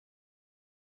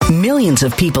Millions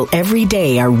of people every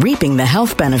day are reaping the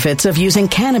health benefits of using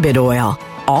cannabis oil,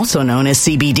 also known as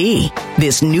CBD.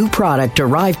 This new product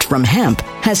derived from hemp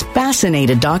has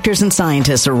fascinated doctors and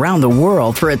scientists around the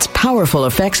world for its powerful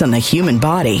effects on the human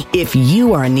body. If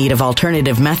you are in need of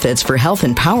alternative methods for health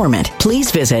empowerment, please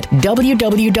visit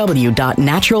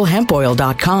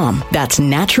www.naturalhempoil.com. That's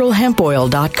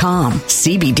naturalhempoil.com.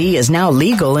 CBD is now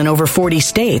legal in over 40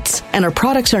 states, and our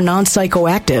products are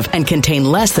non-psychoactive and contain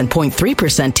less than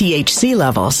 0.3% THC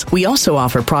levels. We also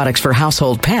offer products for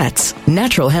household pets.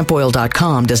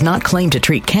 Naturalhempoil.com does not claim to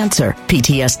treat cancer,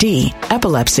 PTSD,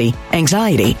 epilepsy,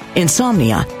 anxiety,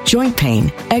 insomnia, joint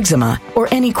pain, eczema, or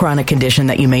any chronic condition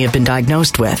that you may have been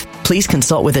diagnosed with. Please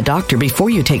consult with a doctor before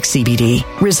you take CBD.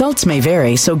 Results may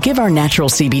vary, so give our natural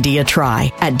CBD a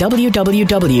try at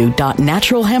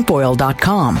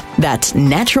www.naturalhempoil.com. That's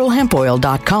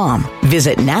naturalhempoil.com.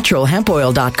 Visit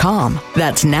naturalhempoil.com.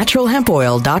 That's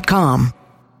naturalhempoil.com.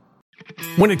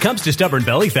 When it comes to stubborn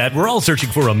belly fat, we're all searching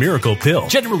for a miracle pill.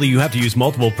 Generally, you have to use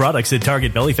multiple products that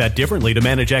target belly fat differently to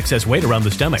manage excess weight around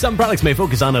the stomach. Some products may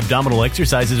focus on abdominal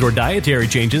exercises or dietary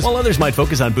changes, while others might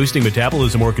focus on boosting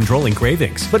metabolism or controlling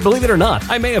cravings. But believe it or not,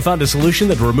 I may have found a solution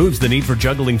that removes the need for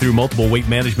juggling through multiple weight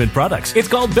management products. It's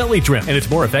called Belly Trim, and it's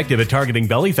more effective at targeting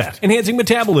belly fat, enhancing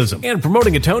metabolism, and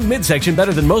promoting a toned midsection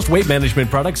better than most weight management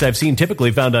products I've seen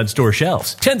typically found on store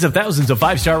shelves. Tens of thousands of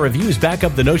 5-star reviews back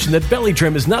up the notion that Belly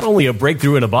Trim is not only a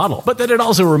breakthrough in a bottle, but that it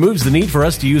also removes the need for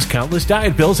us to use countless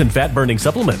diet pills and fat-burning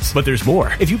supplements. But there's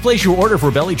more. If you place your order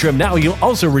for Belly Trim now, you'll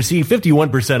also receive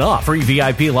 51% off, free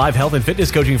VIP live health and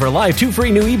fitness coaching for life, 2 free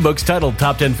new ebooks titled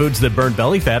Top 10 Foods That Burn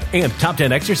Belly Fat and Top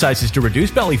 10 Exercises to Reduce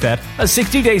Belly Fat, a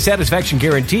 60-day satisfaction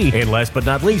guarantee, and last but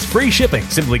not least, free shipping.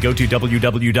 Simply go to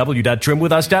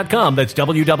www.trimwithus.com. That's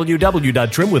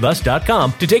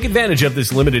www.trimwithus.com to take advantage of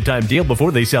this limited time deal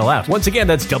before they sell out. Once again,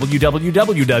 that's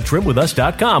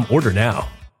www.trimwithus.com. Order now.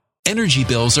 Energy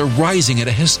bills are rising at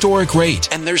a historic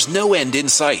rate, and there's no end in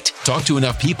sight. Talk to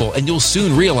enough people, and you'll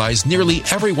soon realize nearly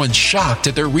everyone's shocked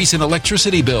at their recent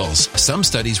electricity bills. Some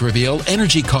studies reveal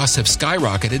energy costs have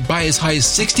skyrocketed by as high as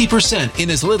 60%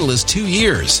 in as little as 2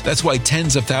 years. That's why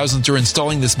tens of thousands are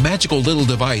installing this magical little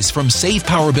device from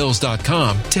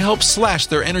SavePowerBills.com to help slash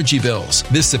their energy bills.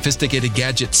 This sophisticated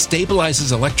gadget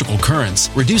stabilizes electrical currents,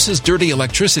 reduces dirty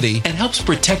electricity, and helps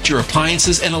protect your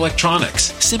appliances and electronics.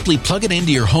 Simply plug it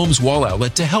into your home's wall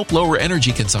outlet to help lower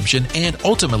energy consumption and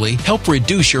ultimately help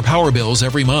reduce your power bills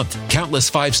every month.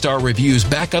 Countless 5-star reviews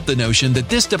back up the notion that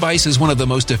this device is one of the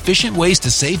most efficient ways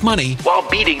to save money while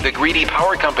beating the greedy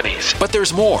power companies. But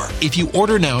there's more. If you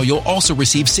order now, you'll also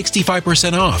receive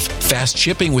 65% off, fast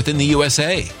shipping within the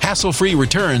USA, hassle-free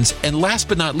returns, and last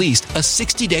but not least, a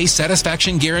 60-day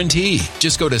satisfaction guarantee.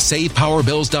 Just go to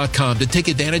SavePowerBills.com to take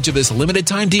advantage of this limited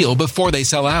time deal before they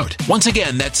sell out. Once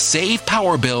again, that's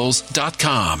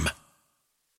SavePowerBills.com.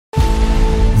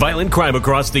 Violent crime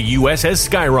across the U.S. has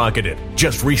skyrocketed.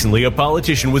 Just recently, a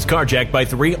politician was carjacked by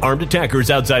 3 armed attackers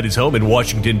outside his home in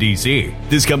Washington, D.C.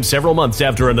 This comes several months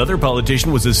after another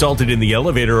politician was assaulted in the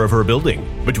elevator of her building.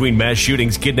 Between mass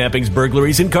shootings, kidnappings,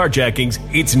 burglaries, and carjackings,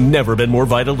 it's never been more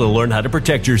vital to learn how to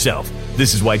protect yourself.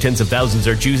 This is why tens of thousands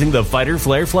are choosing the Fighter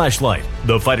Flare flashlight.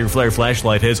 The Fighter Flare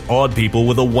flashlight has awed people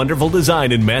with a wonderful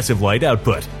design and massive light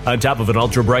output. On top of an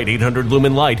ultra-bright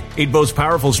 800-lumen light, it boasts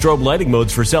powerful strobe lighting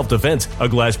modes for self-defense, a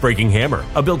glass-breaking hammer,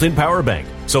 a built-in power bank,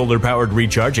 solar-powered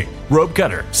recharging, rope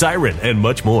cutter, siren, and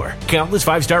much more. Countless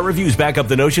 5-star reviews back up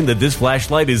the notion that this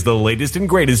flashlight is the latest and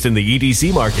greatest in the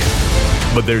EDC market.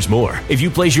 But there's more. If you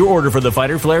place your order for the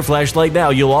Fighter Flare flashlight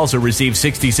now, you'll also receive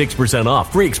 66%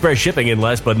 off, free express shipping, and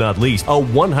last but not least, a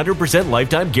 100%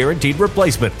 lifetime guaranteed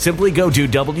replacement. Simply go to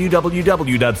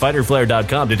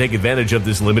www.fighterflare.com to take advantage of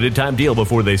this limited time deal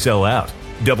before they sell out.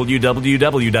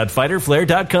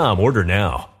 www.fighterflare.com. Order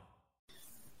now.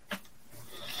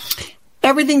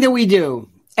 Everything that we do,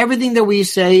 everything that we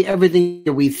say, everything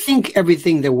that we think,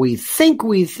 everything that we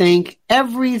think,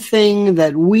 everything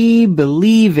that we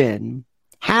believe in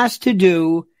has to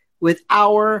do with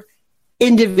our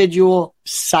individual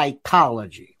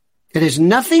psychology. It has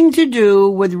nothing to do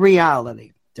with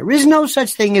reality. There is no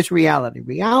such thing as reality.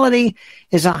 Reality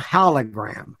is a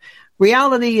hologram.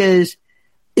 Reality is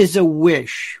a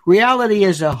wish. Reality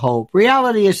is a hope.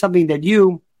 Reality is something that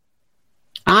you,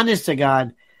 honest to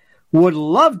God, would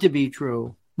love to be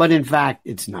true, but in fact,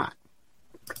 it's not.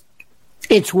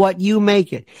 It's what you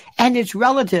make it. And it's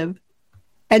relative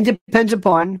and depends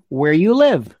upon where you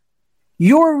live.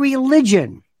 Your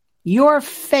religion, your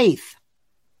faith,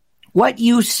 what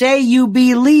you say you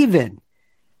believe in,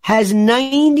 has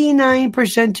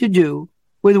 99% to do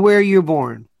with where you're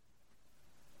born.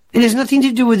 It has nothing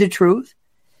to do with the truth.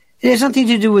 It has nothing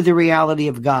to do with the reality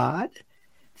of God,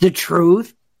 the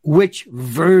truth, which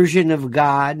version of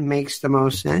God makes the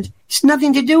most sense. It's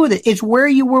nothing to do with it. It's where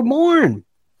you were born.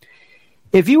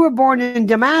 If you were born in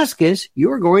Damascus,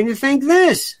 you're going to think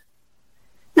this.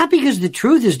 Not because the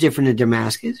truth is different in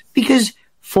Damascus, because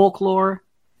folklore,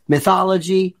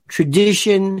 mythology,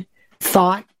 tradition,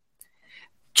 thought.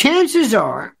 Chances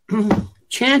are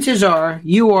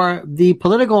you are the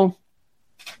political,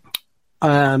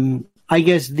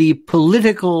 the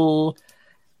political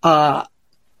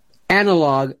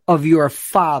analog of your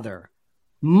father.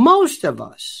 Most of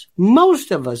us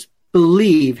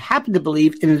happen to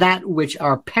believe in that which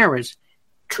our parents,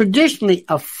 traditionally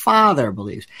a father,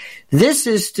 believes. This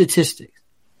is statistics.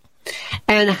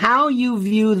 And how you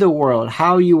view the world,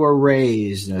 how you were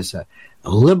raised as a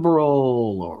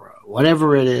liberal or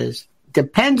whatever it is,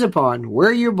 depends upon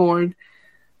where you're born,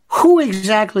 who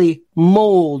exactly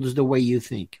molds the way you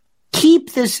think.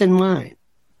 Keep this in mind.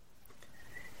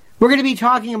 We're going to be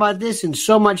talking about this and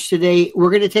so much today. We're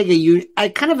going to take a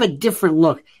kind of a different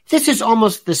look. This is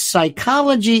almost the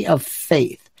psychology of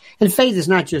faith. And faith is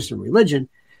not just in religion,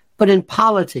 but in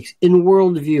politics, in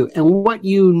worldview, and what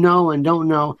you know and don't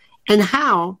know, and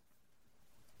how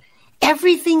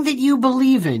everything that you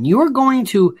believe in, you're going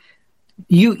to,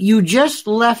 you just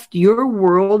left your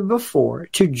world before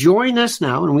to join us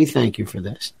now, and we thank you for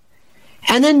this.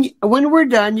 And then when we're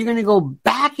done, you're going to go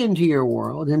back into your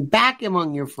world and back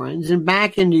among your friends and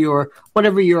back into your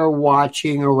whatever you're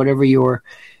watching or whatever you're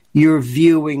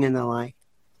viewing and the like.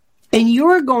 And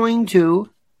you're going to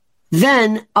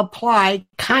then apply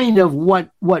kind of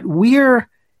what we're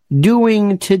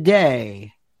doing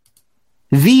today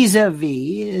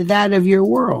vis-a-vis that of your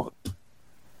world.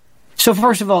 So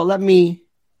first of all, let me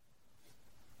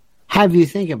have you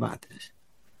think about this.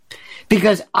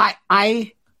 Because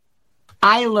I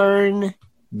learn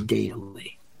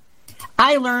daily.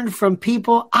 I learn from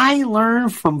people. I learn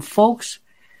from folks.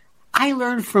 I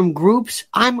learn from groups.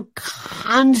 I'm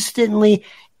constantly,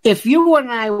 if you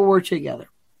and I were together,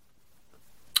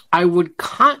 I would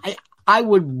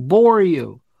bore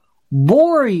you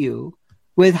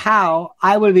with how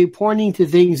I would be pointing to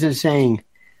things and saying,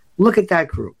 look at that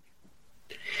group.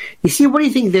 You see, what do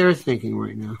you think they're thinking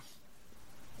right now?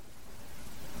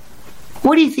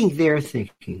 What do you think they're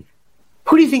thinking?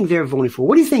 Who do you think they're voting for?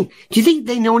 What do you think? Do you think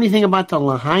they know anything about the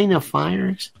Lahaina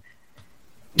fires?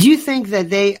 Do you think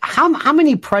that how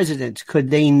many presidents could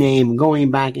they name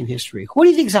going back in history? What do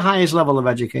you think is the highest level of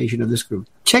education of this group?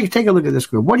 Take a look at this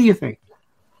group. What do you think?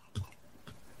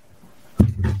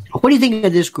 What do you think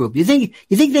of this group? You think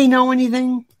they know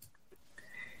anything?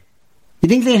 You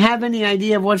think they have any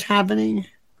idea of what's happening?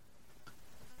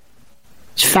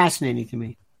 It's fascinating to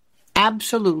me.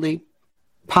 Absolutely,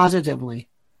 positively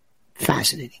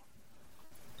fascinating.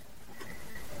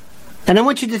 And I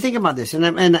want you to think about this. And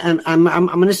I'm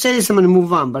going to say this. I'm going to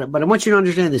move on. But I want you to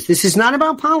understand this. This is not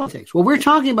about politics. What we're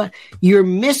talking about, you're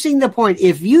missing the point.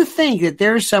 If you think that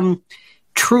there's some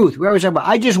truth, we always talk about,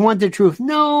 I just want the truth.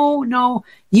 No.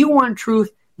 You want truth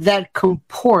that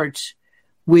comports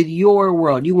with your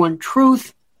world. You want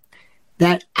truth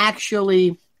that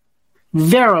actually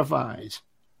verifies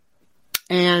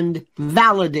and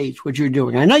validates what you're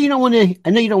doing. I know you don't want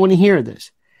to hear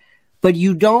this, but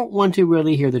you don't want to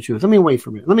really hear the truth. Let me wait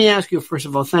for a minute. Let me ask you, first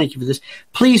of all, thank you for this.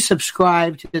 Please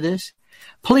subscribe to this.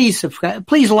 Please subscribe.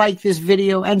 Please like this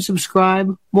video and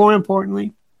subscribe. More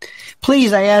importantly,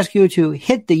 please, I ask you to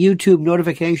hit the YouTube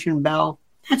notification bell.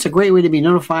 That's a great way to be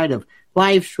notified of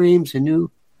live streams and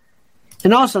new.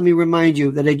 And also, let me remind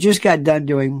you that I just got done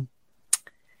doing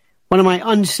one of my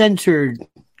uncensored,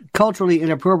 culturally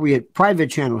inappropriate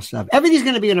private channel stuff. Everything's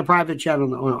going to be in a private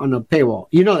channel on a paywall.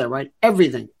 You know that, right?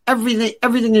 Everything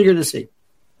you're going to see.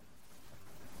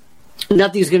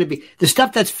 Nothing's going to be, the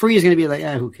stuff that's free is going to be like,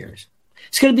 who cares?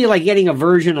 It's going to be like getting a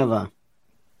version of a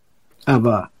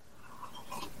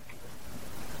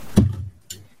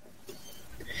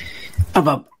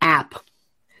app.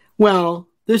 Well,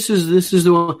 this is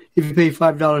the one, if you pay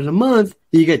 $5 a month,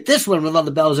 you get this one with all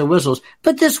the bells and whistles,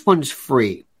 but this one's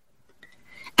free.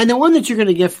 And the one that you're going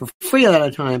to get for free a lot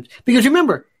of times, because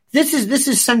remember, this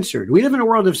is censored. We live in a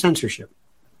world of censorship.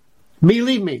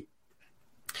 Believe me.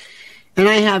 And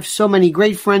I have so many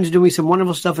great friends doing some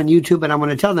wonderful stuff on YouTube, and I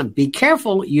want to tell them, be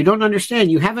careful. You don't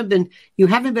understand. You haven't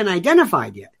been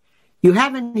identified yet. You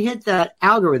haven't hit that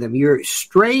algorithm. You're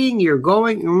straying, you're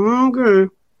going,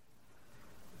 okay.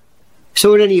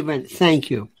 So in any event, thank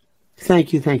you.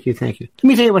 Thank you. Let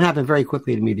me tell you what happened very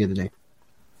quickly to me the other day.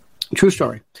 True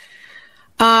story.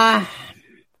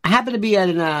 I happen to be at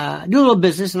do a little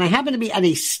business, and I happen to be at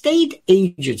a state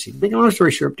agency. Make a long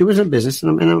story short, doing some business,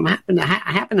 and I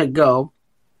happen to go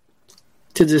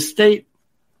to the state.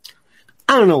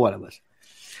 I don't know what it was.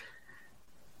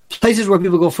 Places where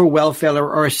people go for welfare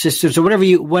or assistance or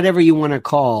whatever you want to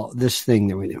call this thing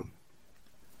that we do.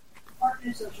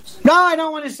 No, I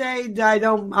don't want to say.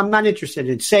 I'm not interested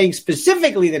in saying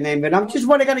specifically the name, but I'm just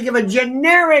going to give a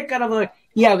generic kind of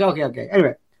yeah. Okay.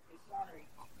 Anyway,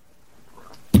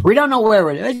 we don't know where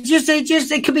it is.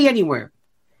 It could be anywhere.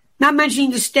 Not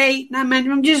mentioning the state. Not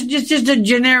mentioning just a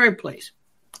generic place.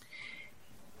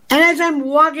 And as I'm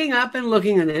walking up and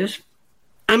looking at this,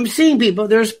 I'm seeing people.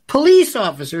 There's police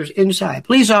officers inside.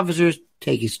 Police officers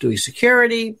taking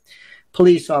security.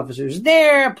 Police officers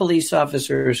there. Police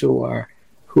officers who are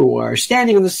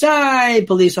standing on the side.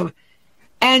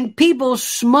 And people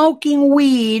smoking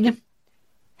weed.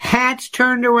 Hats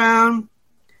turned around.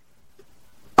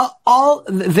 All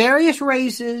various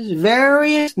races,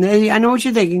 various. I know what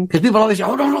you're thinking because people always say,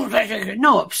 "Oh,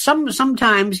 no."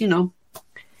 Sometimes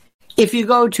if you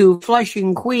go to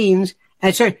Flushing, Queens.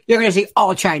 And so you're going to see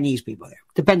all Chinese people there,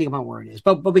 depending upon where it is.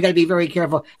 But we got to be very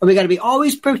careful, and we got to be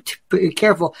always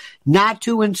careful not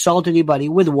to insult anybody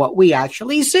with what we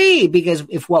actually see, because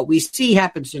if what we see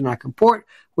happens to not comport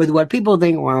with what people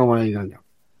think, well, what are you going to do?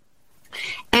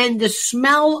 And the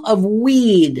smell of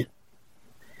weed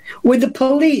with the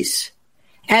police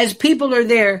as people are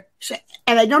there,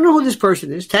 and I don't know who this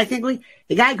person is. Technically,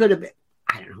 the guy could have been,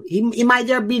 I don't know, he might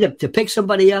there be to pick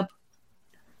somebody up.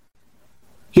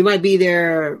 He might be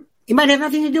there. He might have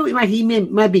nothing to do. He might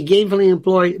be gainfully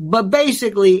employed. But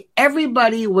basically,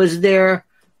 everybody was there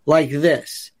like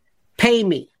this. Pay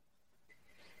me.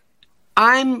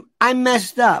 I'm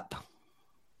messed up.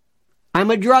 I'm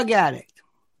a drug addict.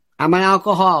 I'm an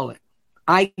alcoholic.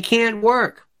 I can't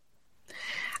work.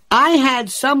 I had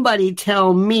somebody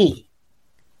tell me,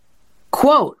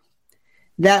 quote,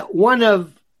 that one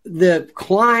of the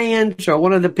clients or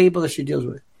one of the people that she deals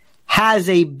with has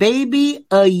a baby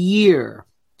a year.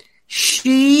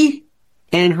 She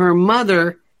and her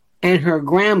mother and her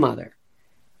grandmother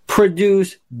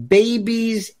produce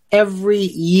babies every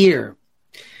year.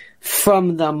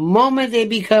 From the moment they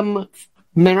become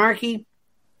menarche,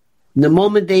 the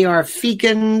moment they are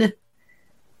fecund,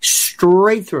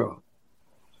 straight through.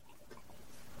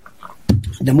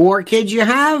 The more kids you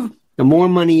have, the more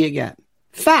money you get.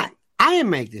 Fact. I didn't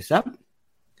make this up.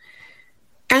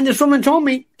 And this woman told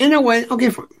me, in a way, okay,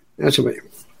 fine. That's a way.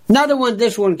 Another one,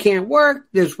 this one can't work.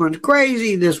 This one's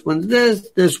crazy. This one's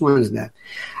this one's that.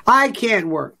 I can't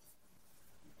work.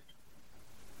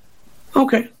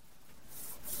 Okay.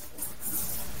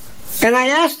 And I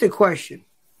asked the question.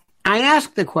 I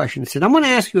said, I'm going to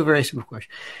ask you a very simple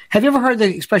question. Have you ever heard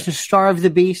the expression starve the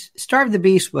beast? Starve the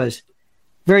beast was a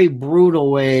very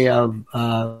brutal way of,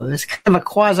 it's kind of a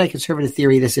quasi-conservative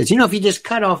theory that says, if you just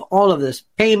cut off all of this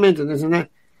payment and this and that,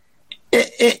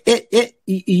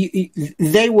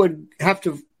 they would have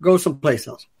to go someplace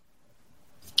else.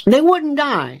 They wouldn't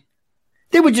die.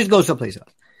 They would just go someplace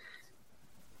else.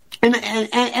 And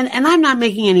I'm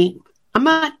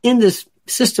not in this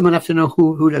system enough to know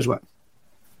who does what.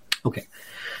 Okay.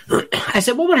 I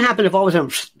said, what would happen if all of a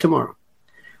sudden tomorrow?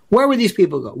 Where would these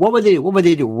people go? What would they do? What would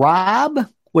they do? Rob?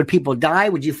 Would people die?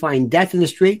 Would you find death in the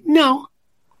street? No.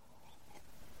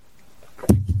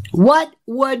 What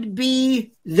would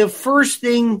be the first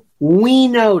thing we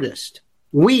noticed?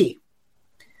 There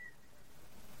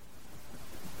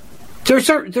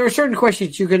are certain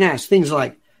questions you can ask. Things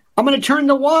like, I'm going to turn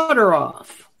the water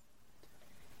off.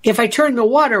 If I turn the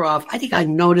water off, I think I'd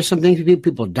notice some things,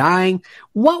 people dying.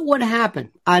 What would happen?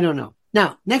 I don't know.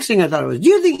 Now, next thing I thought was, do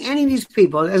you think any of these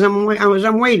people, as I'm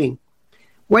waiting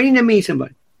to meet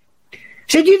somebody,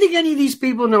 do you think any of these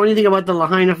people know anything about the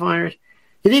Lahaina fires?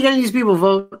 Do you think any of these people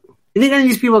vote? Do you think any of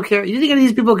these people care? Do you think any of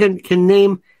these people can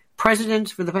name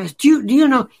presidents for the past? Do you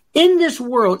know, in this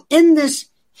world, in this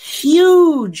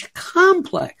huge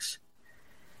complex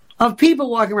of people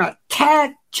walking around,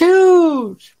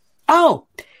 tattoos. Oh,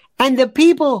 and the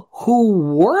people who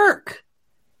work,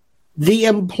 the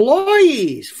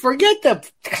employees, forget the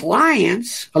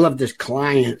clients. I love this,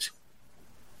 clients.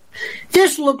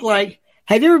 This looked like,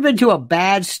 have you ever been to a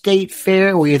bad state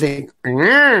fair where you think,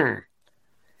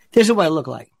 this is what it looked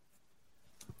like?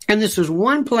 And this was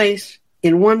one place,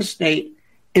 in one state,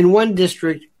 in one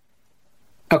district.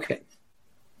 Okay.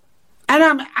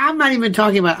 And I'm not even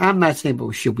talking about, I'm not saying,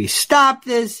 but should we stop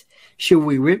this? Should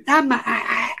we,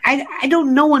 I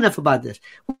don't know enough about this,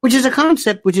 which is a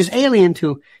concept which is alien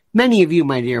to many of you,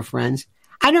 my dear friends.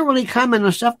 I don't really comment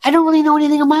on stuff I don't really know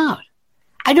anything about.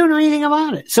 I don't know anything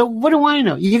about it. So what do I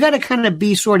know? You got to kind of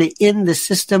be sort of in the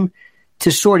system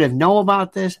to sort of know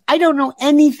about this. I don't know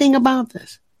anything about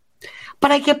this.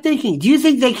 But I kept thinking, do you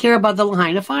think they care about the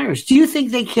Lahaina fires? Do you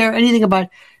think they care anything about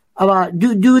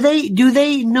do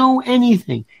they know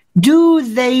anything? Do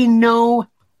they know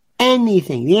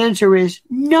anything? The answer is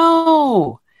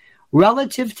no.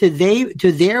 Relative to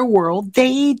their world,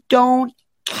 they don't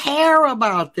care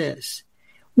about this.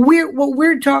 What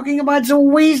we're talking about is a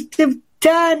waste of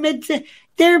time.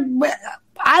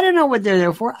 I don't know what they're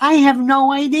there for. I have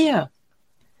no idea.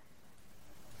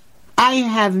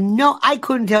 I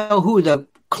couldn't tell who the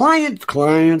clients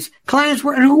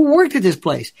were and who worked at this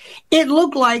place. It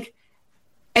looked like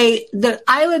the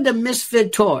island of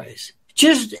misfit toys.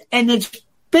 And it's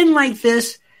been like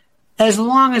this as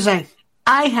long as I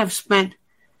have spent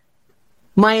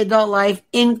my adult life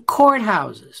in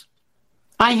courthouses.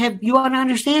 You ought to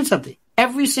understand something.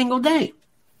 Every single day.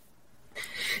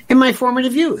 In my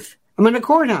formative youth, I'm in a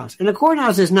courthouse. And a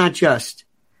courthouse is not just,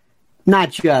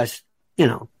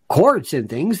 courts and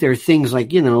things. There are things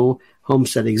like,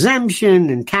 homestead exemption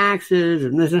and taxes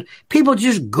and this. People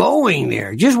just going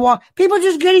there, people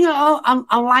just getting a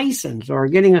license or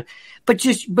getting but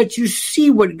you see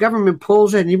what government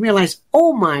pulls in and you realize,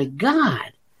 oh my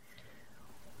God.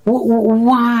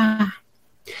 Why?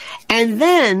 And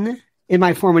then in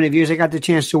my formative years, I got the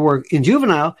chance to work in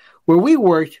juvenile where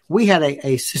we had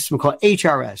a system called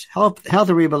HRS, Health and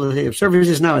Rehabilitative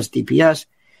Services. Now it's DPS.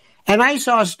 And I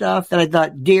saw stuff that I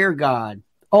thought, dear God,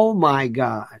 oh my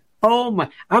God,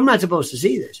 I'm not supposed to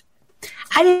see this.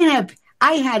 I don't want to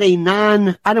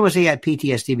say I had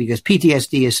PTSD because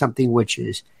PTSD is something which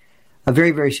is a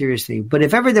very, very serious thing. But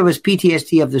if ever there was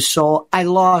PTSD of the soul, I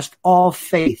lost all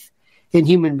faith in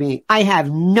human beings. I have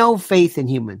no faith in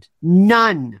humans.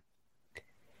 None.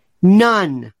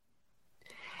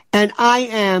 And I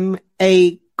am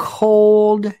a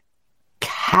cold,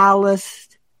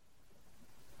 calloused,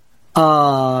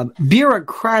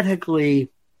 bureaucratically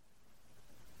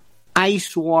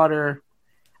ice water.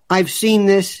 I've seen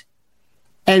this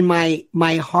and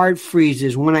my heart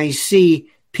freezes when I see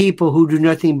people who do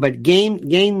nothing but game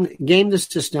the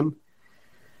system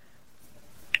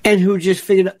and who just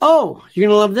figured, oh, you're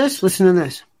going to love this? Listen to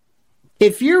this.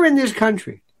 If you're in this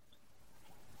country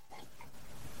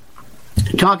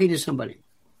talking to somebody,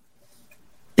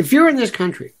 if you're in this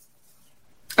country,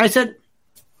 I said,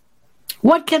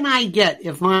 what can I get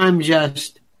if I'm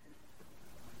just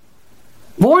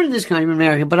born in this country, I'm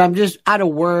American, but I'm just out of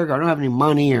work, or I don't have any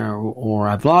money, or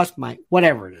I've lost my,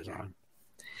 whatever it is on.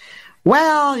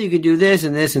 Well, you can do this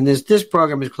and this and this. This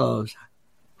program is closed.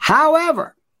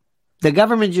 However, the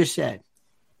government just said,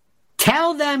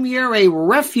 tell them you're a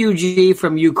refugee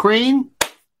from Ukraine.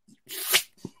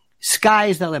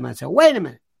 Sky's the limit. So wait a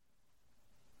minute.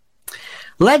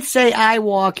 Let's say I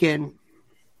walk in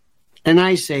and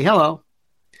I say, hello,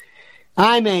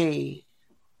 I'm a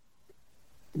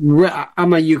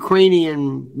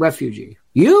Ukrainian refugee.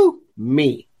 You?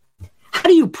 Me. How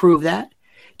do you prove that?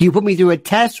 Do you put me through a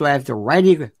test so I have to write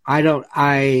it?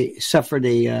 I suffered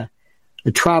a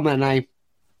trauma and I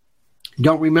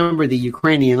don't remember the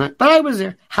Ukrainian, but I was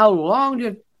there. How long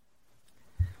did...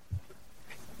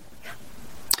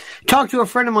 Talk to a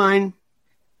friend of mine,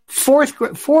 fourth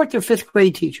or fifth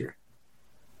grade teacher.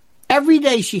 Every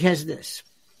day she has this.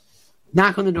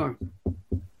 Knock on the door.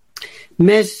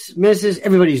 Mrs.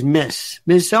 Everybody's Miss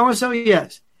so-and-so,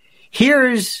 yes.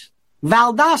 Here's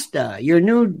Valdosta, your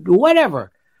new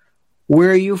whatever.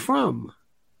 Where are you from?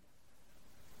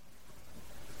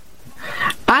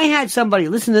 I had somebody,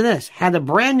 listen to this, had a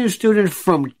brand new student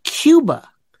from Cuba,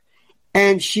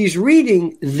 and she's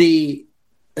reading the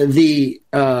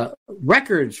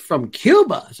records from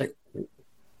Cuba. It's like,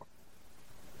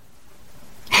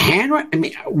 handwriting? I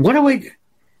mean, what do we...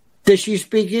 Does she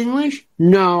speak English?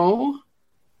 No.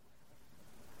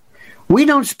 We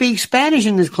don't speak Spanish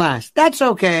in this class. That's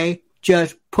okay.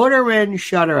 Just put her in,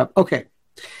 shut her up. Okay.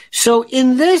 So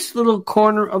in this little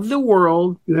corner of the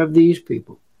world, you have these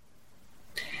people.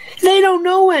 They don't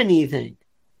know anything.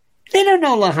 They don't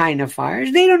know Lahaina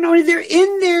fires. They don't know anything. They're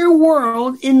in their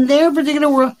world, in their particular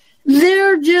world.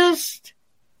 They're just...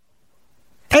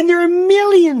 And there are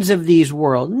millions of these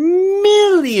worlds.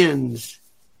 Millions.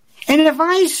 And if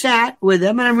I sat with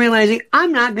them and I'm realizing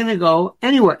I'm not going to go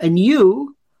anywhere, and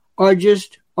you are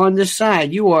just on the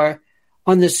side, you are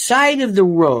on the side of the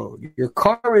road, your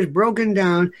car is broken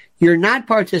down, you're not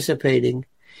participating,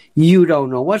 you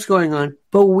don't know what's going on,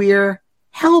 but we're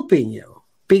helping you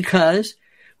because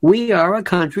we are a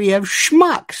country of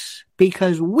schmucks,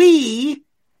 because we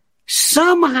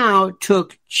somehow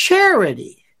took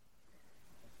charity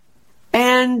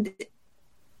and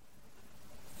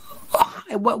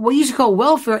what we used to call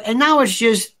welfare, and now it's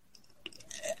just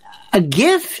a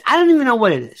gift. I don't even know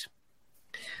what it is.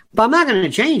 But I'm not going to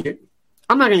change it.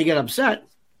 I'm not going to get upset.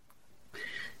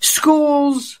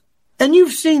 Schools, and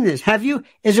you've seen this, have you?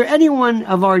 Is there any one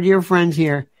of our dear friends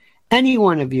here, any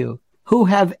one of you, who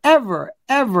have ever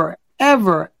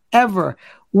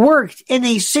worked in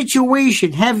a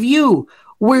situation, have you,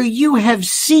 where you have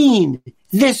seen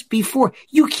this before?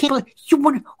 You can't, you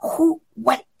wonder,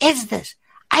 what is this?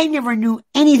 I never knew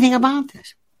anything about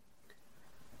this.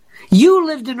 You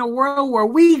lived in a world where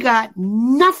we got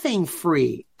nothing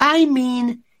free. I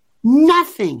mean,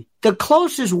 nothing. The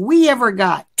closest we ever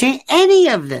got to any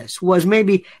of this was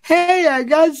maybe, hey, I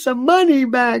got some money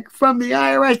back from the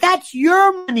IRS. That's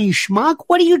your money, schmuck.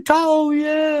 What are you talking? Oh,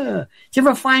 yeah. Did you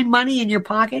ever find money in your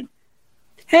pocket?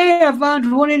 Hey, I found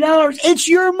 $20. It's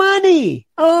your money.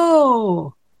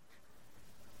 Oh.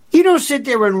 You don't sit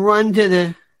there and run to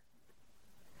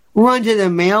the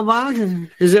mailbox.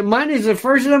 Is it money? Is it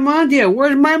first of the month? Yeah.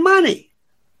 Where's my money?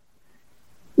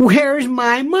 Where's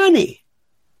my money?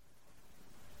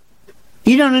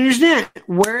 You don't understand.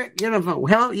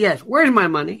 Hell, yes. Where's my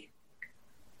money?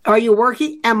 Are you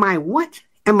working? Am I what?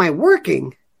 Am I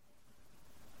working?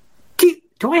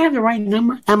 Do I have the right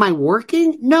number? Am I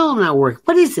working? No, I'm not working.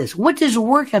 What is this? What does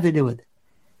work have to do with it?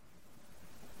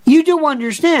 You do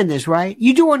understand this, right?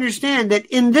 You do understand that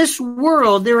in this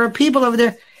world, there are people over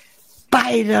there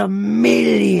by the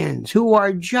millions who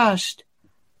are just,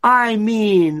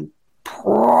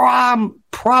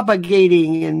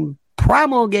 propagating and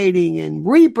promulgating and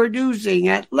reproducing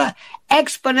at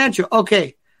exponential.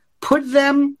 Okay, put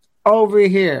them over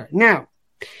here. Now,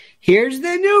 here's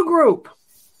the new group.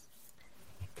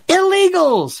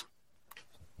 Illegals.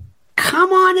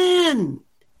 Come on in.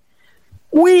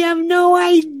 We have no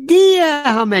idea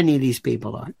how many of these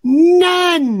people are.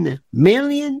 None.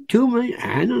 Million, 2 million,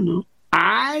 I don't know.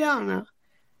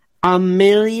 1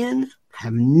 million,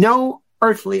 have no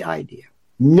earthly idea.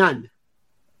 None.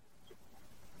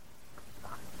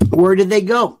 Where did they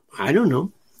go? I don't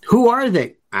know. Who are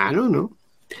they? I don't know.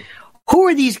 Who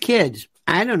are these kids?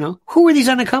 I don't know. Who are these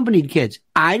unaccompanied kids?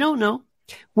 I don't know.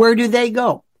 Where do they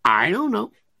go? I don't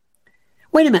know.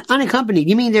 Wait a minute. Unaccompanied.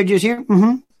 You mean they're just here?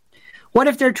 Mm-hmm. What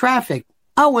if they're trafficked?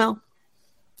 Oh, well.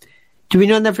 Do we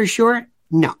know that for sure?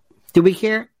 No. Do we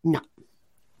care? No.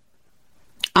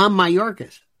 I'm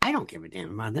Mayorkas. I don't give a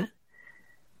damn about that.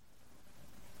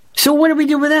 So what do we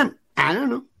do with them? I don't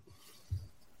know.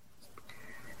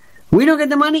 We don't get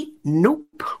the money?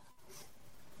 Nope.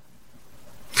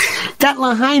 That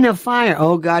Lahaina fire.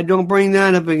 Oh, God, don't bring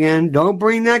that up again. Don't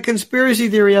bring that conspiracy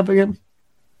theory up again.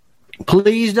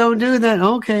 Please don't do that.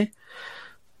 Okay.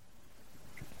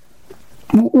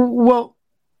 Well,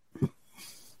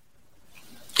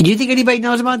 do you think anybody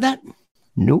knows about that?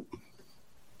 Nope.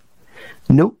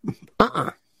 Nope.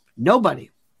 Nobody.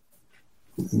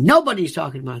 Nobody's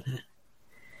talking about that.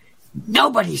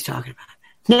 Nobody's talking about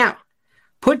that. Now,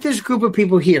 put this group of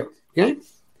people here, okay?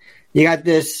 You got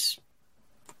this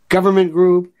government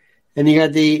group, and you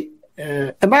got the...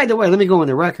 and by the way, let me go on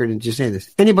the record and just say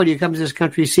this. Anybody who comes to this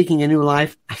country seeking a new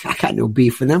life, I got no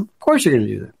beef with them. Of course you're going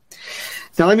to do that.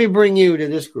 Now, let me bring you to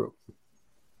this group.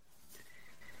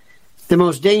 The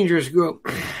most dangerous group.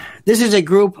 This is a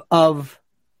group of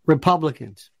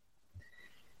Republicans.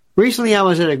 Recently, I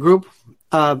was at a group.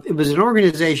 It was an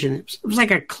organization. It was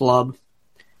like a club.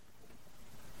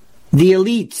 The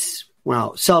elites,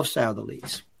 well, self-styled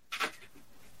elites,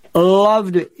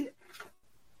 loved it.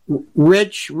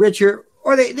 Richer,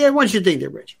 or they want you to think they're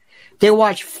rich. They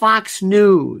watch Fox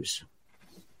News.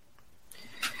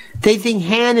 They think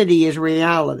Hannity is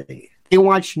reality. They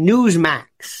watch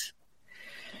Newsmax.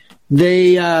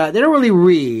 They don't really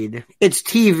read. It's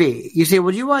TV. You say,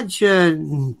 well, do you watch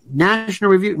National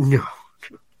Review? No.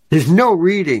 There's no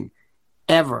reading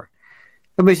ever.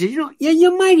 Somebody says,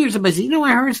 you might hear somebody say,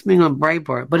 I heard something on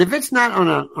Breitbart. But if it's not on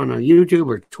a YouTube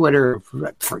or Twitter,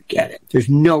 forget it. There's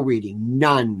no reading.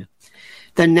 None.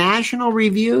 The National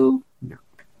Review? No.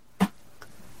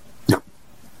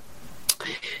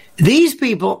 These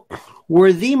people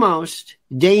were the most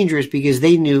dangerous because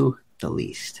they knew the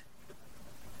least.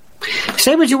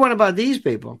 Say what you want about these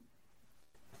people.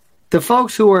 The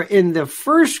folks who are in the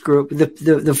first group,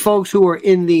 the folks who are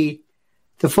in the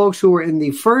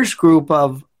first group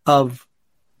of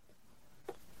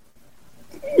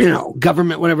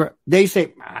government, whatever, they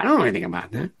say, I don't know anything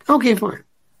about that. Okay, fine.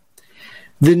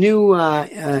 The new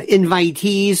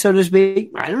invitees, so to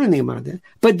speak, I don't know anything about that.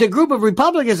 But the group of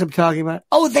Republicans I'm talking about,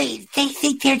 they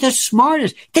think they're the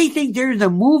smartest. They think they're the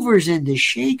movers and the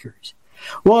shakers.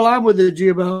 Well, I'm with the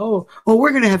GMO. Oh, we're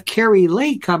going to have Carrie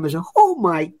Lake come and say, oh,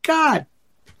 my God.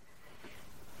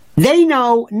 They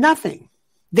know nothing.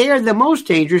 They are the most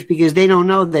dangerous because they don't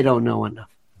know enough.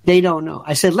 They don't know.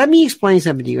 I said, let me explain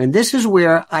something to you. And this is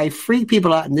where I freak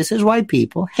people out. And this is why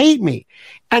people hate me.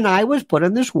 And I was put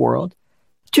in this world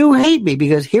to hate me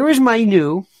because here is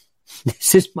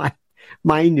this is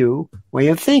my new way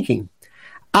of thinking.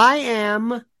 I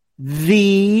am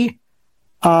the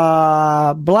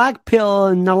black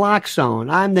pill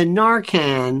naloxone. I'm the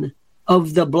Narcan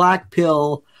of the black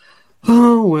pill.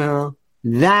 Oh, well,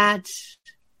 that's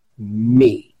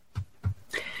me.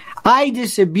 I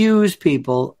disabuse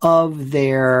people of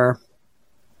their,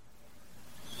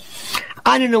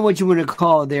 I don't know what you want to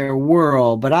call their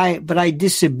world, but I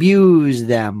disabuse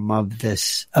them of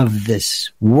this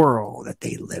world that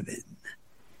they live in.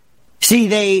 See,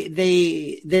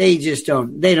 they just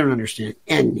don't understand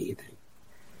anything.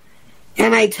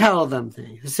 And I tell them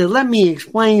things. I said, let me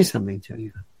explain something to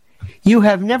you. You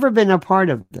have never been a part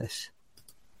of this.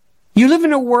 You live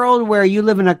in a world where you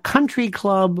live in a country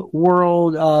club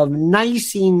world of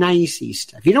nicey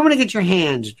stuff. You don't want to get your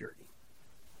hands dirty.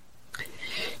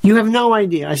 You have no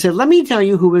idea. I said, let me tell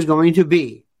you who is going to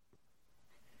be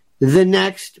the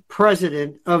next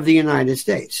president of the United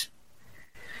States.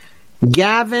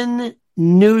 Gavin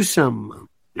Newsom.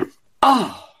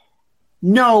 Oh,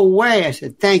 no way. I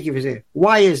said, thank you for saying it.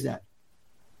 Why is that?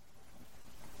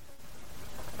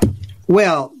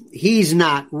 Well, he's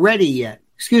not ready yet.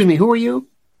 Excuse me, who are you?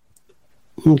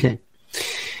 Okay.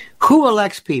 Who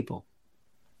elects people?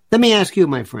 Let me ask you,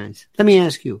 my friends. Let me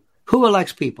ask you. Who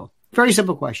elects people? Very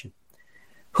simple question.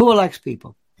 Who elects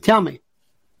people? Tell me.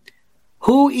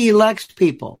 Who elects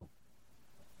people?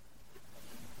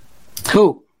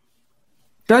 Who?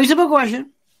 Very simple question.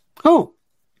 Who?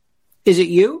 Is it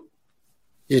you?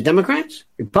 Is it Democrats?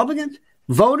 Republicans?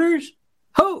 Voters?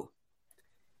 Who?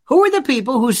 Who are the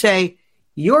people who say,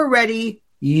 you're ready,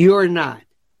 you're not?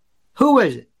 Who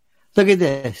is it? Look at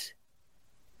this.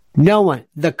 No one.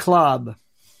 The club.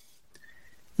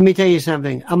 Let me tell you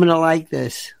something. I'm going to like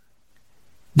this.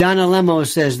 Donna Lemo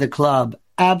says the club.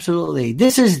 Absolutely.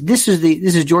 This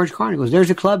is George Carlin goes, there's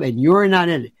a club and you're not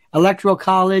in it. Electoral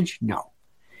college? No.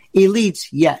 Elites?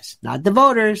 Yes. Not the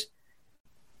voters.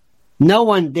 No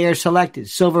one there selected.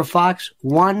 Silver Fox?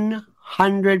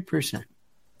 100%.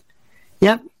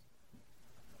 Yep.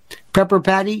 Pepper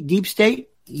Patty? Deep State?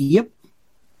 Yep.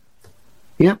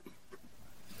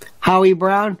 Howie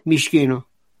Brown? Mishkino.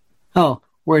 Oh,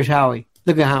 where's Howie?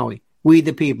 Look at Howie. We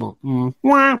the people.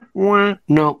 Wah, wah.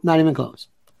 No, not even close.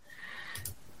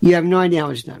 You have no idea how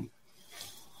it's done.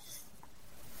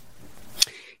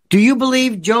 Do you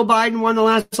believe Joe Biden won the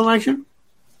last election?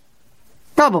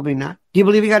 Probably not. Do you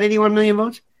believe he got 81 million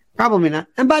votes? Probably not.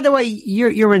 And by the way,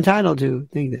 you're entitled to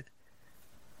think that.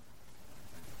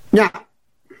 Now,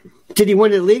 did he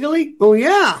win it legally? Oh,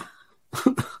 yeah.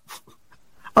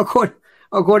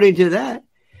 According to that.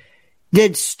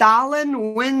 Did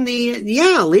Stalin win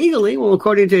legally? Well,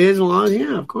 according to his laws,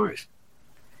 yeah, of course.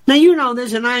 Now, you know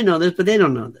this and I know this, but they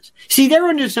don't know this. See, they're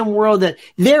into some world that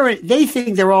they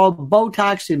think they're all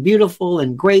Botox and beautiful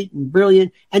and great and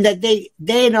brilliant, and that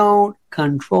they don't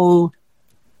control.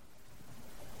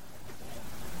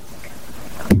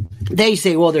 They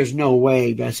say, well, there's no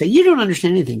way. I say, you don't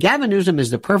understand anything. Gavin Newsom is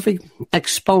the perfect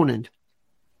exponent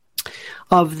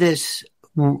of this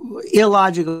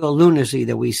illogical lunacy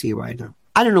that we see right now.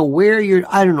 I don't know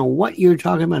what you're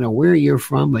talking about or where you're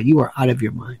from, but you are out of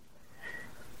your mind.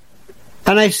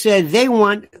 And I said, they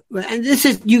want, and this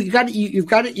is, you've got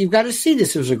to see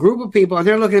this. There's a group of people and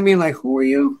they're looking at me like, who are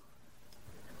you?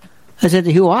 I said,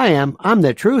 who I am? I'm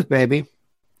the truth, baby.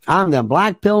 I'm the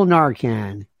black pill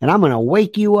Narcan and I'm going to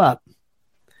wake you up.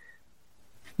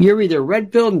 You're either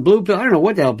red pill and blue pill. I don't know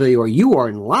what the hell pill you are. You are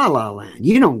in la la land.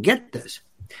 You don't get this.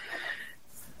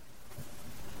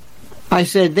 I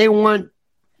said, they want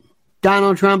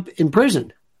Donald Trump in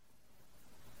prison.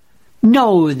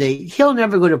 No, he'll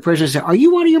never go to prison and say, are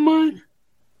you out of your mind?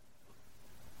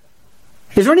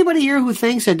 Is there anybody here who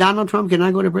thinks that Donald Trump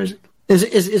cannot go to prison?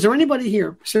 Is there anybody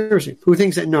here, seriously, who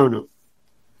thinks that? No.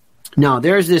 No,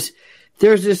 there's this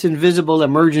invisible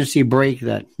emergency brake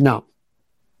that's not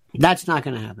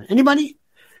going to happen. Anybody?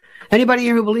 Anybody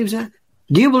here who believes that?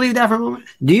 Do you believe that for a moment?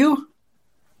 Do you?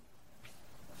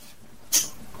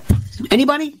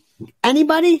 Anybody?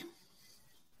 Anybody?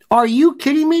 Are you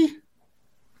kidding me?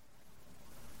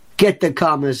 Get the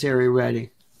commissary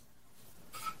ready.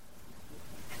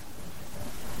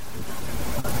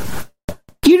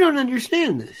 You don't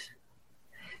understand this.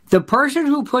 The person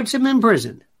who puts him in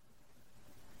prison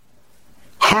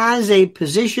has a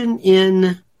position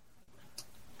in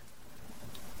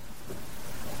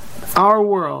our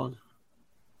world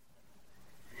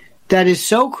that is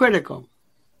so critical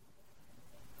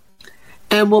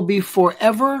and will be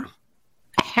forever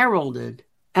heralded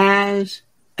as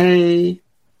the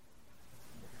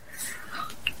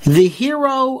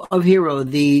hero of heroes,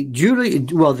 the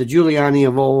Giuliani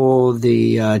of old,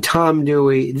 the Tom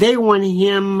Dewey. They want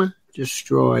him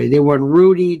destroyed. They want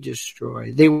Rudy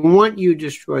destroyed. They want you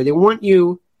destroyed. They want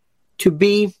you to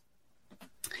be.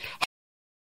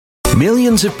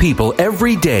 Millions of people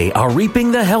every day are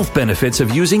reaping the health benefits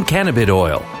of using cannabis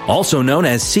oil, also known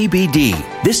as CBD.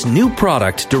 This new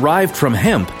product derived from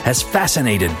hemp has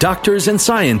fascinated doctors and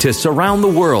scientists around the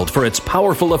world for its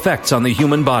powerful effects on the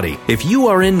human body. If you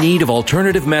are in need of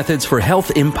alternative methods for health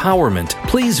empowerment,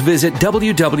 please visit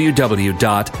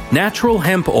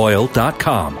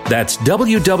www.naturalhempoil.com. That's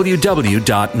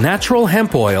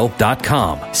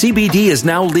www.naturalhempoil.com. CBD is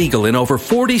now legal in over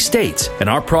 40 states, and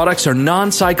our products are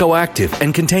non-psychoactive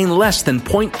and contain less than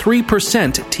 0.3%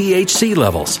 THC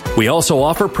levels. We also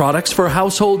offer products for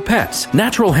household pets.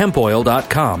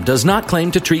 NaturalHempOil.com does not claim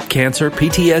to treat cancer,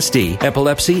 PTSD,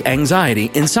 epilepsy,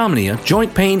 anxiety, insomnia,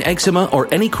 joint pain, eczema, or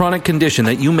any chronic condition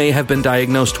that you may have been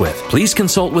diagnosed with. Please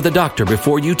consult with a doctor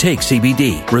before you take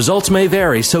CBD. Results may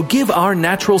vary, so give our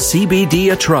natural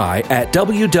CBD a try at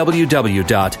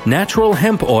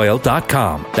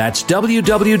www.naturalhempoil.com. That's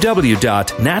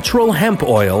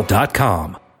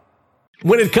www.naturalhempoil.com.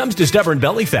 When it comes to stubborn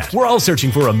belly fat, we're all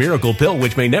searching for a miracle pill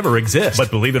which may never exist. But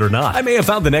believe it or not, I may have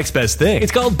found the next best thing.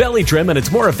 It's called Belly Trim, and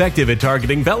it's more effective at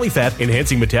targeting belly fat,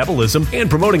 enhancing metabolism, and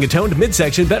promoting a toned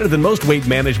midsection better than most weight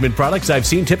management products I've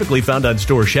seen typically found on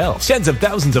store shelves. Tens of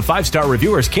thousands of 5-star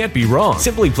reviewers can't be wrong.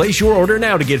 Simply place your order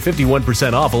now to get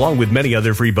 51% off along with many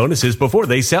other free bonuses before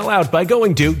they sell out by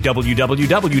going to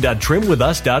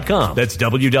www.trimwithus.com. That's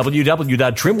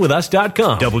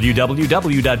www.trimwithus.com.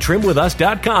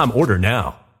 www.trimwithus.com. Order now.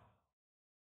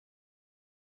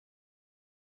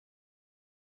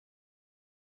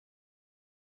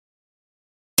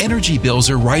 Energy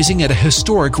bills are rising at a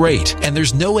historic rate, and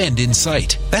there's no end in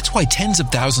sight. That's why tens of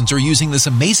thousands are using this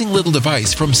amazing little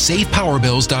device from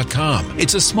SavePowerBills.com.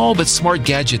 It's a small but smart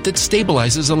gadget that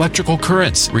stabilizes electrical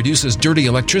currents, reduces dirty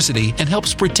electricity, and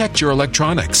helps protect your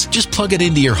electronics. Just plug it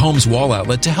into your home's wall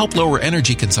outlet to help lower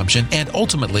energy consumption and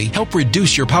ultimately help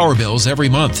reduce your power bills every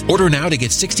month. Order now to get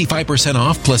 65%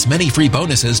 off plus many free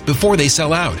bonuses before they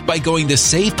sell out by going to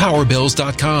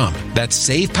SavePowerBills.com. That's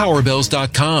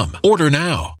SavePowerBills.com. Order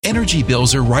now. Energy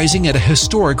bills are rising at a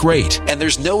historic rate, and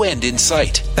there's no end in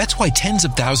sight. That's why tens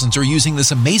of thousands are using this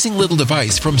amazing little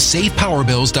device from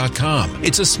SavePowerBills.com.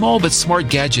 It's a small but smart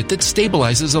gadget that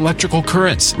stabilizes electrical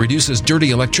currents, reduces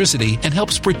dirty electricity, and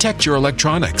helps protect your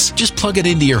electronics. Just plug it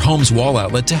into your home's wall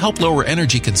outlet to help lower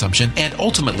energy consumption and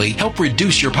ultimately help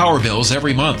reduce your power bills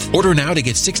every month. Order now to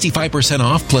get 65%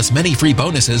 off plus many free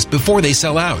bonuses before they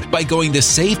sell out by going to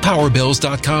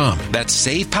SavePowerBills.com. That's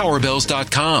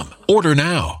SavePowerBills.com. Order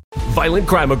now. Violent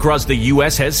crime across the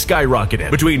U.S. has skyrocketed.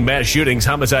 Between mass shootings,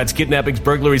 homicides, kidnappings,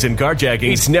 burglaries, and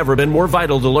carjackings, it's never been more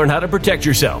vital to learn how to protect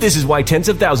yourself. This is why tens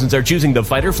of thousands are choosing the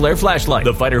Fighter Flare flashlight.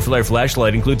 The Fighter Flare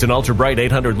flashlight includes an ultra-bright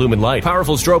 800-lumen light,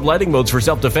 powerful strobe lighting modes for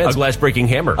self-defense, a glass-breaking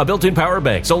hammer, a built-in power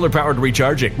bank, solar-powered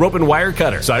recharging, rope and wire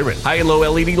cutter, siren, high and low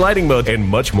LED lighting mode, and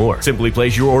much more. Simply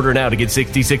place your order now to get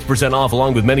 66% off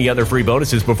along with many other free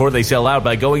bonuses before they sell out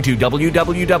by going to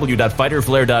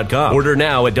www.fighterflare.com. Order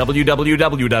now at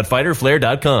www.fighterflare.com.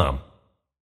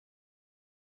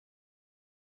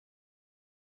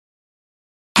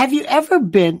 Have you ever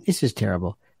been, this is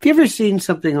terrible, have you ever seen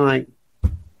something like,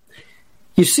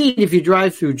 you see it if you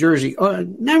drive through Jersey, or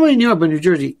not only New York, but New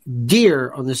Jersey,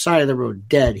 deer on the side of the road,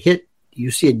 dead, hit,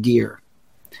 you see a deer.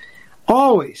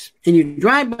 Always. And you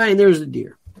drive by and there's the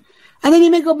deer. And then you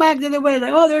may go back the other way,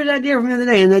 like, oh, there's that deer from the other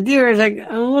day. And the deer is like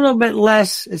a little bit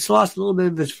less, it's lost a little bit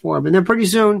of its form. And then pretty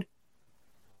soon,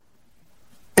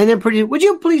 would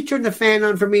you please turn the fan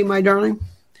on for me, my darling?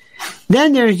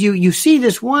 Then there's you see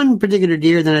this one particular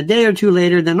deer, then a day or two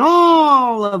later, then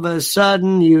all of a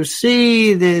sudden you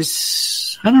see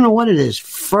this, I don't know what it is,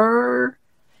 fur,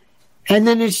 and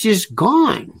then it's just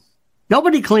gone.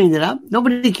 Nobody cleaned it up.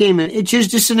 Nobody came in. It just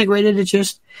disintegrated. And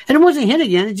it wasn't hit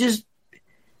again. It just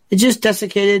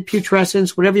desiccated,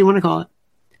 putrescence, whatever you want to call it.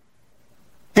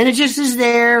 And it just is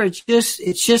there. It's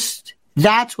just,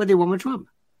 that's what they want with Trump.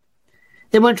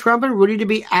 They want Trump and Rudy to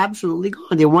be absolutely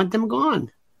gone. They want them gone.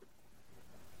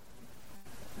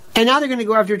 And now they're going to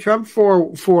go after Trump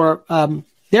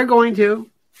they're going to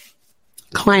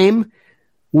claim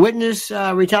witness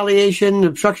retaliation,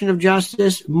 obstruction of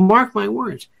justice. Mark my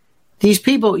words. These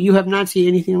people, you have not seen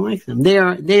anything like them. They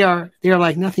are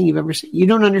like nothing you've ever seen. You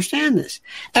don't understand this.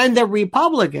 And the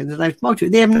Republicans that I've spoken to,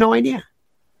 they have no idea.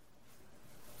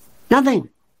 Nothing.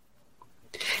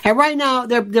 And right now,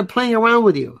 they're playing around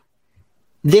with you.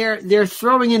 they're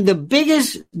throwing in the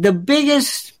biggest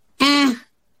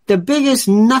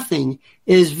nothing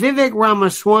is Vivek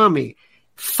Ramaswamy.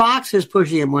 Fox is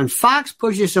pushing him. When Fox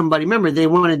pushes somebody, remember, they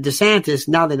wanted DeSantis.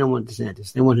 Now they don't want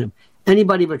DeSantis. They want him.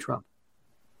 Anybody but Trump.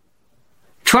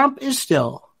 Trump is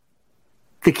still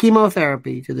the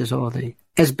chemotherapy to this whole thing.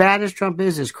 As bad as Trump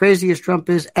is, as crazy as Trump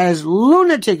is, as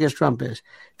lunatic as Trump is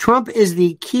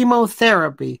the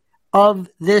chemotherapy of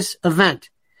this event.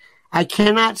 I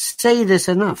cannot say this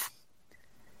enough.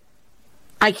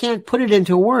 I can't put it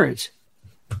into words.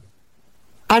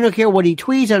 I don't care what he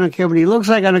tweets. I don't care what he looks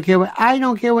like. I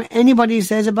don't care what anybody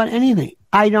says about anything.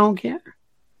 I don't care.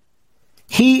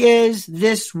 He is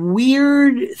this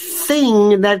weird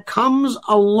thing that comes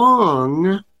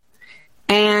along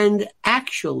and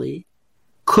actually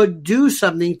could do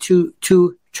something to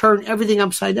turn everything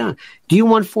upside down. Do you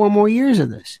want 4 more years of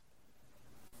this?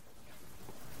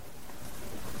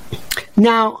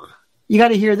 Now, you got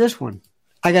to hear this one.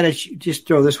 I got to just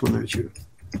throw this one at you.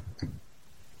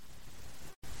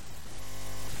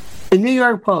 The New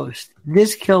York Post.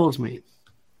 This kills me.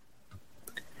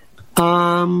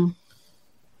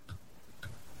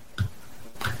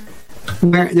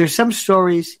 Where there's some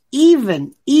stories,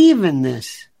 even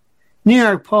this New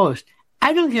York Post.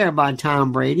 I don't care about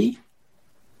Tom Brady.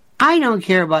 I don't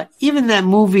care about even that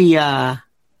movie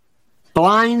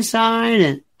Blindside,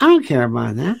 and I don't care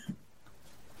about that.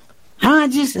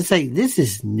 It's like, this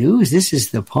is news. This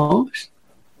is the Post.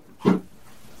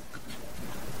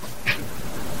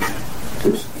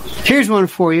 Here's one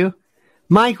for you.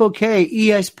 Michael Kay,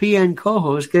 ESPN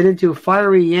co-host, get into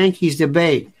fiery Yankees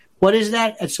debate. What is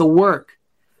that? It's a work.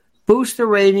 Boost the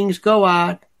ratings, go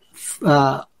out.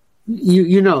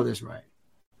 You know this, right?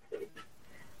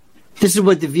 This is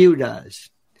what The View does.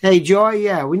 Hey, Joy,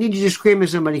 yeah, we need you to scream at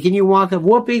somebody. Can you walk off?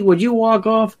 Whoopi, would you walk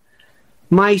off?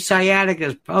 My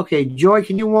sciatica. Okay, Joy,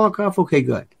 can you walk off? Okay,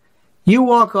 good. You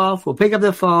walk off. We'll pick up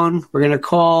the phone. We're going to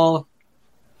call.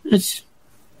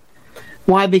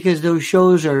 Why? Because those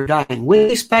shows are dying.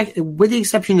 With the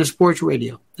exception of sports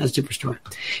radio. That's a different story.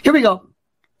 Here we go.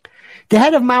 The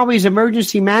head of Maui's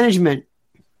emergency management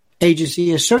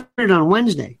agency asserted on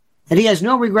Wednesday that he has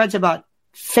no regrets about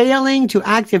failing to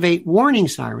activate warning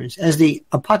sirens as the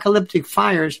apocalyptic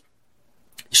fires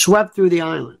swept through the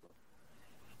island,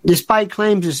 despite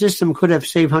claims the system could have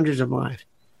saved hundreds of lives.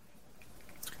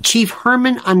 Chief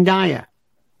Herman Andaya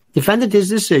defended his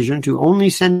decision to only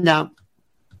send out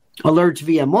alerts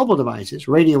via mobile devices,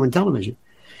 radio and television,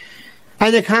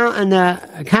 and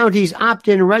the county's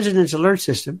opt-in residence alert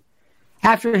system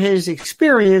after his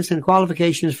experience and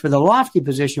qualifications for the lofty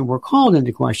position were called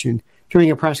into question during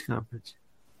a press conference.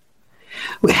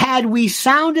 Had we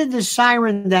sounded the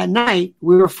siren that night,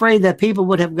 we were afraid that people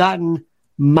would have gotten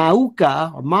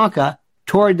Mauka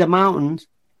toward the mountains,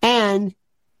 and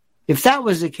if that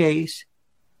was the case,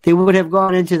 they would have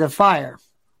gone into the fire.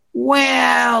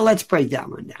 Well, let's break that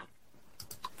one down.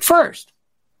 First,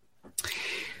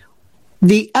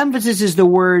 the emphasis is the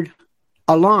word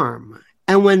alarm.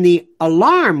 And when the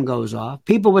alarm goes off,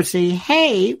 people would say,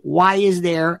 hey, why is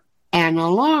there an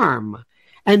alarm?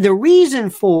 And the reason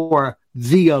for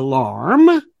the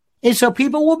alarm is so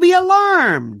people will be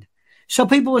alarmed. So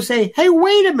people will say, hey,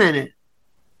 wait a minute.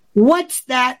 What's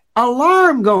that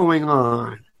alarm going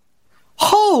on?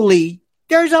 Holy,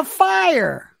 there's a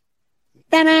fire.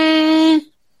 Ta-da!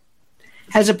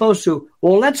 As opposed to,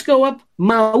 well, let's go up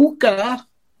Mauka.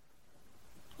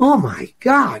 Oh, my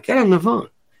God. Get on the phone.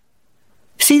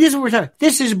 See, this is what we're talking.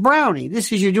 This is Brownie.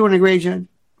 This is, you're doing a great job,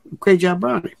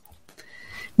 Brownie.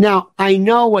 Now, I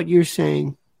know what you're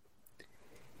saying.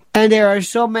 And there are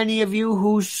so many of you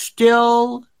who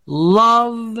still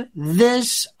love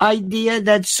this idea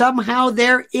that somehow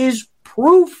there is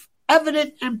proof,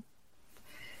 evident and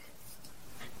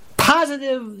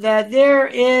positive, that there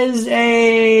is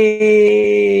a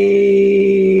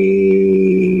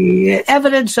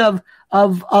evidence of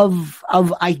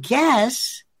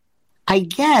I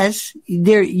guess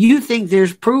there, you think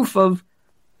there's proof of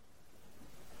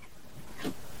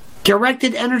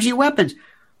directed energy weapons.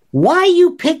 Why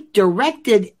you pick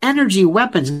directed energy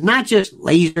weapons, not just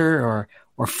laser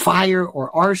or fire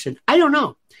or arson? I don't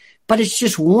know. But it's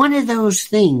just one of those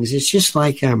things. It's just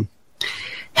like,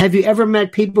 have you ever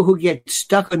met people who get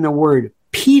stuck on the word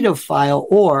pedophile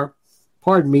or,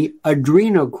 pardon me,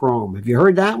 adrenochrome? Have you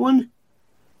heard that one?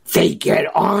 They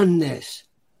get on this.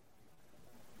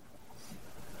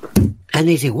 And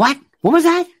they say, what? What was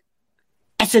that?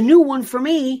 That's a new one for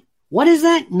me. What is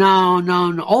that? No.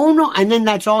 Oh, no. And then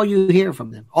that's all you hear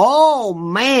from them. Oh,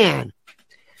 man.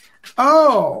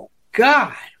 Oh,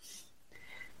 God.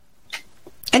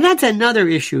 And that's another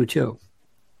issue, too.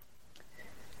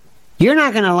 You're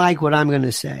not going to like what I'm going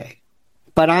to say,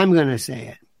 but I'm going to say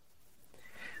it.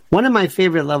 One of my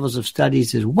favorite levels of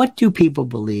studies is, what do people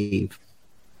believe?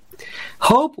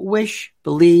 Hope, wish,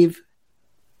 believe,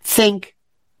 think,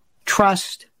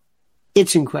 trust.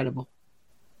 It's incredible.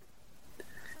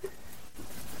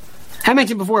 I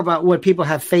mentioned before about what people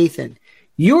have faith in.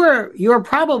 You're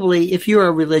probably, if you're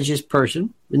a religious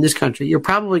person in this country, you're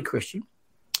probably Christian.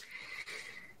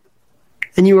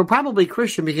 And you were probably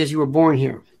Christian because you were born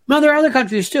here. Now, there are other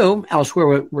countries too,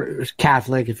 elsewhere, where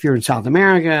Catholic. If you're in South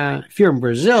America, if you're in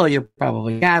Brazil, you're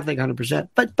probably Catholic, 100%.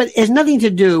 But it has nothing to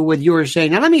do with your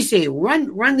saying, now let me see,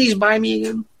 run these by me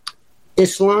again.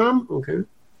 Islam, okay.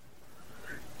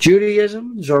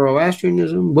 Judaism,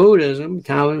 Zoroastrianism, Buddhism,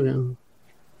 Taoism.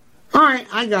 All right,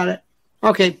 I got it.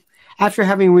 Okay, after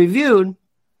having reviewed,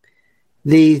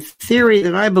 the theory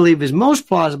that I believe is most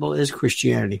plausible is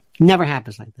Christianity. Never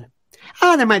happens like that.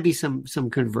 There might be some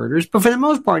converters, but for the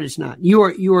most part, it's not. You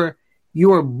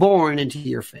are born into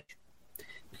your faith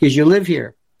because you live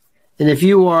here. And if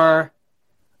you are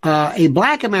a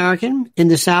black American in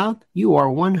the South, you are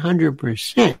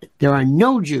 100%. There are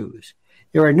no Jews.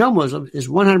 There are no Muslims. It's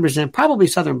 100%, probably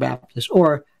Southern Baptist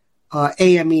or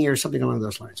AME or something along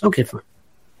those lines. Okay, fine.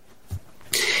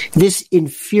 This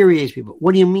infuriates people.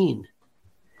 What do you mean?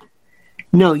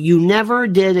 No, you never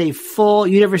did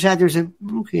you never sat there and said,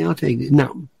 okay, I'll take it.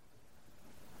 No.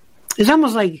 It's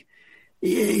almost like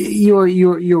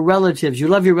your relatives. You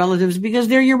love your relatives because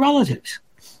they're your relatives.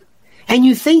 And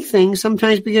you think things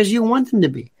sometimes because you want them to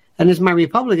be. And as my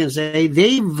Republicans say,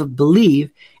 they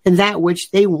believe in that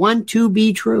which they want to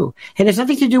be true. And it's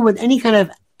nothing to do with any kind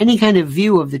of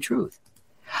view of the truth.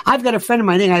 I've got a friend of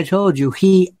mine, I think I told you,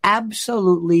 he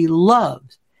absolutely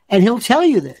loves, and he'll tell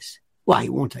you this. Well, he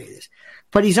won't tell you this.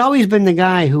 But he's always been the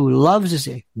guy who loves to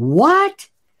say, what?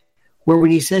 Where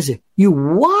when he says it, you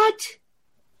what?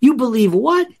 You believe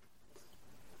what?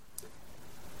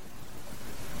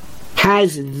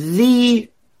 Has an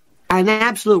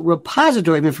absolute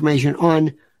repository of information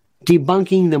on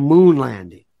debunking the moon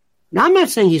landing. Now, I'm not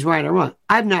saying he's right or wrong.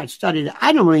 I've not studied it.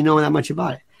 I don't really know that much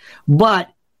about it. But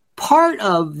part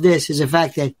of this is the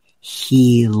fact that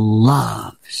he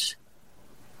loves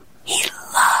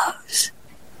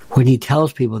when he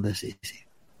tells people this.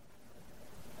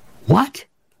 What?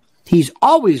 He's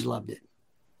always loved it.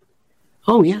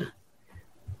 Oh, yeah.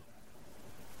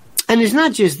 And it's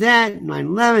not just that,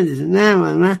 9/11, this and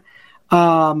that,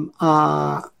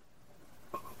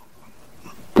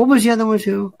 what was the other one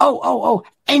too?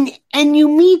 And you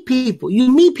meet people.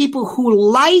 You meet people who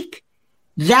like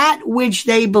that which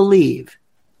they believe.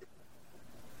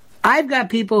 I've got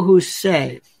people who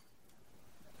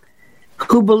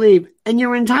believe, and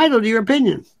you're entitled to your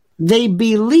opinion. They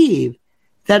believe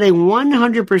that a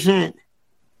 100%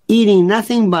 eating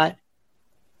nothing but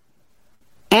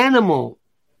animal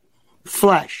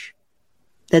flesh,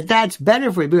 that's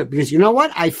better for you. Because you know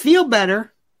what? I feel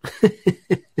better.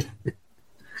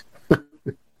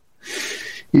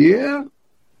 Yeah.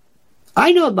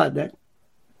 I know about that.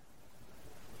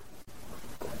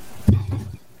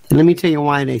 And let me tell you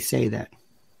why they say that.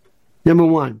 Number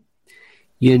one,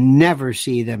 you never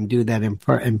see them do that in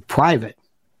private.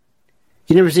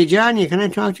 You never say, John, can I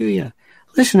talk to you? Yeah.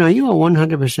 Listen, are you a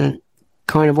 100%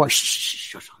 carnivore?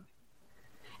 Shh.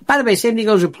 By the way, same thing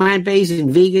goes with plant-based and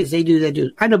vegans. They do that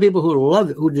too. I know people who love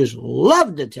it, who just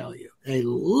love to tell you. They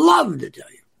love to tell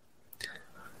you.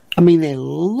 I mean, they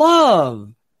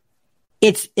love.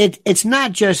 It's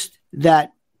not just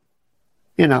that,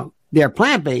 they're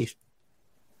plant-based.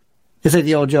 It's like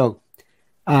the old joke.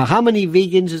 How many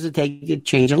vegans does it take to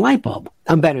change a light bulb?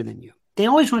 I'm better than you. They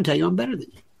always want to tell you I'm better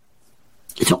than you.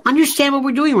 So understand what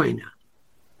we're doing right now.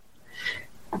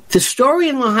 The story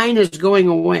in Lahaina is going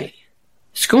away.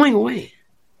 It's going away.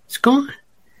 It's gone.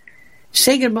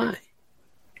 Say goodbye.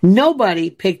 Nobody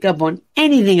picked up on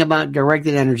anything about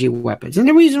directed energy weapons. And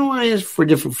the reason why is for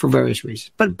various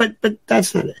reasons. But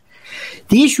that's not it.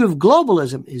 The issue of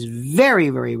globalism is very,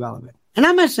 very relevant. And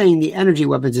I'm not saying the energy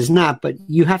weapons is not, but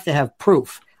you have to have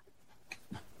proof.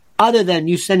 Other than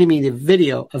you sending me the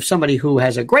video of somebody who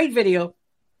has a great video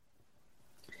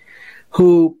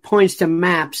who points to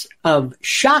maps of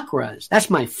chakras. That's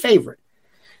my favorite.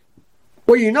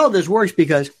 Well, this works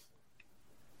because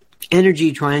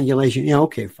energy triangulation. Yeah,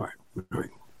 okay, fine. All right.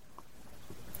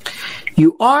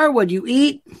 You are what you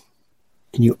eat,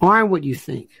 and you are what you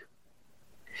think.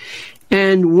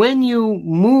 And when you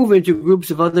move into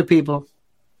groups of other people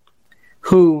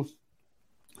who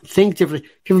think differently,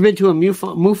 have you ever been to a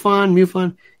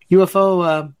MUFON,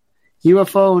 UFO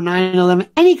 9/11,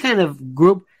 any kind of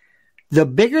group, the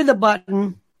bigger the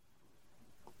button,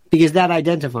 because that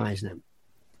identifies them.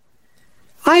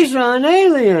 I saw an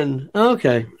alien.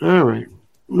 Okay. All right.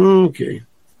 Okay.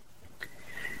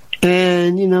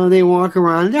 And, they walk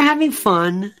around. They're having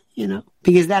fun,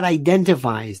 because that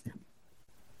identifies them.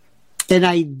 It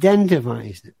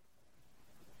identifies them.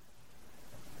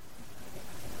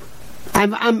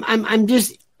 I'm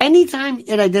just, anytime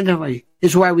it identifies you,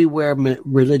 it's why we wear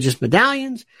religious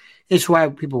medallions. It's why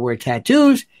people wear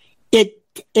tattoos. It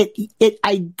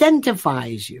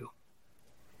identifies you.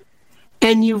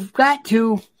 And you've got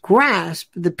to grasp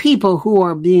the people who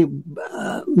are being,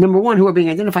 number one, who are being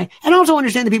identified, and also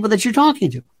understand the people that you're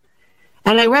talking to.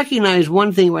 And I recognize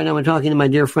one thing right now when talking to my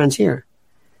dear friends here.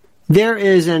 There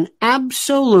is an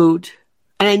absolute,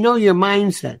 and I know your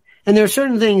mindset, and there are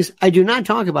certain things I do not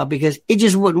talk about because it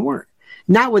just wouldn't work.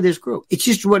 Not with this group. It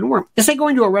just wouldn't work. It's like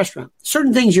going to a restaurant.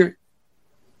 Certain things you're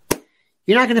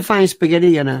not going to find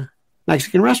spaghetti in a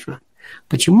Mexican restaurant.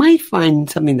 But you might find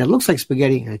something that looks like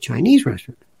spaghetti in a Chinese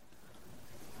restaurant.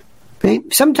 Okay?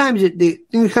 Sometimes they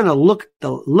kind of look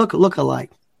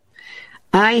alike.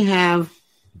 There's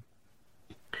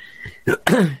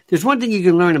one thing you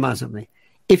can learn about something.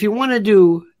 If you want to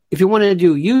do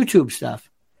YouTube stuff,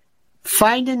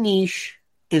 find a niche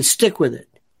and stick with it.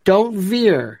 Don't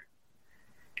veer.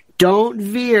 Don't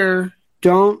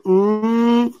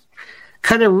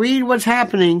kind of read what's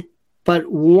happening, but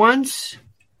once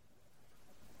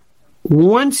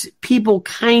people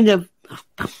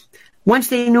once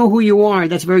they know who you are,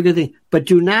 that's a very good thing. But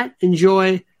do not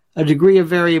enjoy a degree of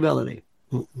variability.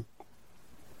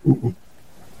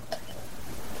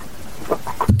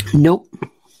 Nope.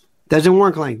 Doesn't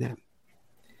work like that.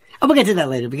 We'll get to that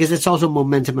later because it's also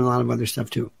momentum and a lot of other stuff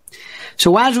too.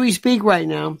 So as we speak right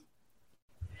now,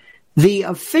 the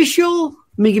official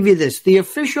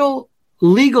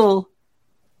legal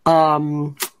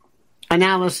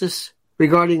analysis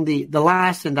regarding the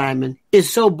last indictment is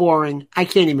so boring, I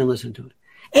can't even listen to it.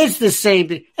 It's the same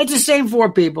thing. It's the same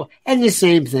four people and the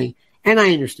same thing. And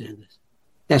I understand this.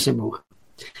 That's number one.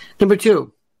 Number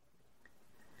two,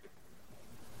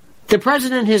 the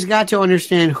president has got to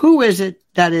understand who is it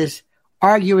that is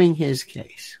arguing his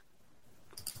case.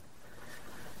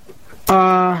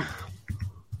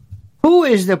 Who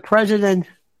is the president?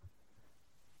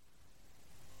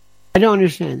 I don't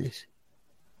understand this.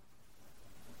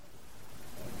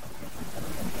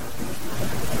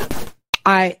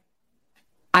 I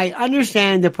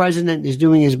understand the president is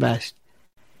doing his best.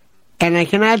 And I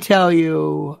cannot tell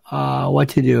you what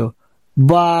to do.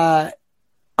 But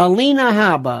Alina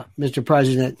Habba, Mr.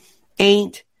 President,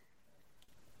 ain't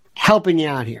helping you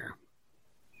out here.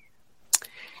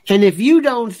 And if you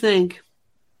don't think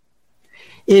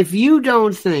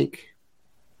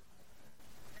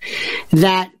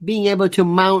that being able to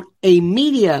mount a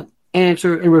media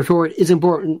answer and retort is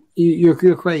important,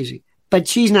 you're crazy. But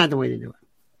she's not the way to do it.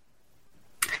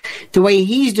 The way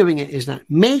he's doing it is not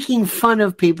making fun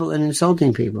of people and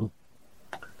insulting people.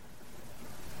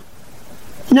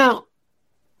 Now,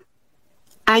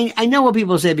 I know what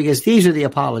people say because these are the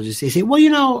apologists. They say,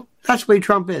 well, that's the way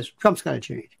Trump is. Trump's got to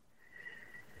change.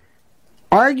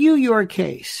 Argue your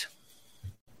case.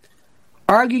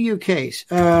 Argue your case.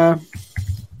 There's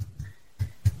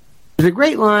a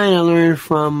great line I learned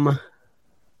from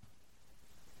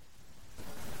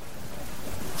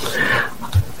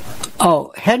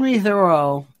Henry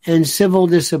Thoreau in Civil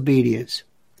Disobedience.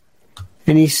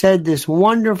 And he said this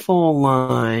wonderful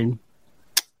line.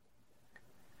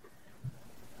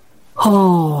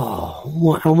 I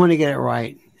want to get it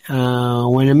right.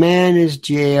 When a man is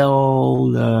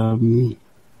jailed,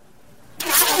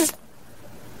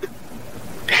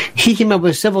 he came up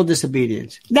with civil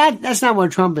disobedience. That's not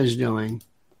what Trump is doing.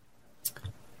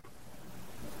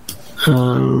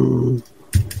 I'm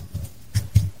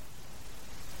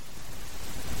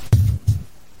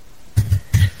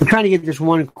trying to get this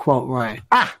one quote right.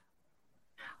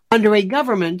 Under a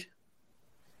government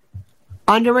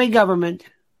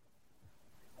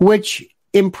which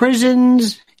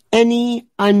imprisons any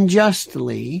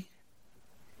unjustly,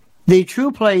 the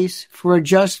true place for a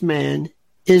just man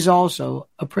is also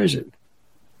a prison.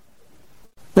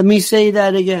 Let me say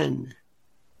that again.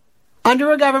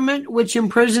 Under a government which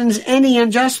imprisons any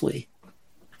unjustly,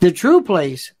 the true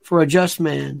place for a just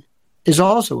man is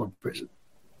also a prison.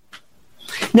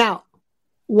 Now,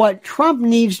 what Trump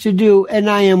needs to do, and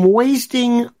I am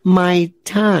wasting my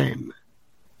time,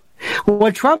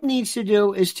 what Trump needs to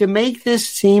do is to make this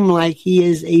seem like he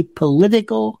is a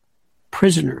political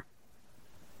prisoner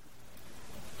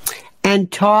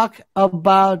and talk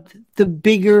about the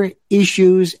bigger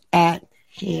issues at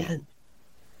hand.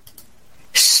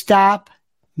 Stop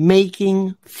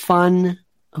making fun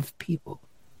of people.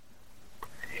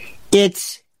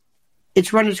 It's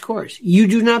it's run its course. You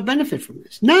do not benefit from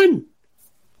this. None.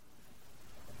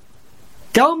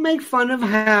 Don't make fun of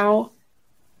how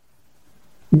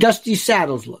Dusty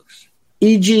Saddles looks.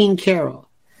 E. Jean Carroll.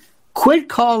 Quit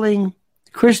calling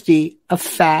Christie a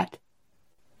fat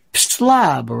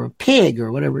slob or a pig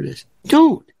or whatever it is.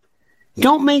 Don't.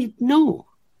 No.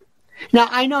 Now,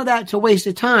 I know that's a waste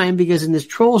of time because in this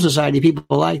troll society,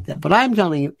 people like that. But I'm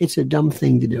telling you, it's a dumb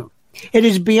thing to do. It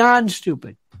is beyond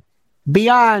stupid.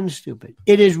 Beyond stupid.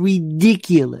 It is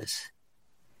ridiculous.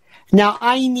 Now,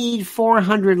 I need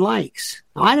 400 likes.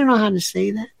 Now, I don't know how to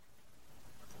say that.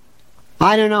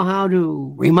 I don't know how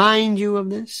to remind you of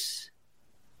this.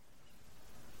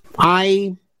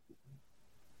 I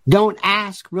don't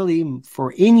ask really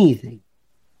for anything.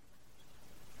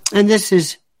 And this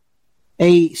is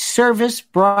a service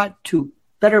brought to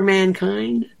better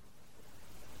mankind.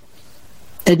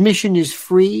 Admission is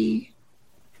free.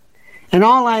 And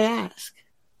all I ask,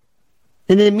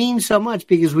 and it means so much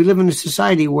because we live in a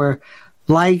society where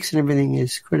likes and everything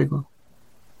is critical.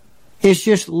 It's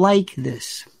just like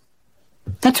this.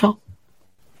 That's all.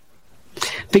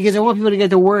 Because I want people to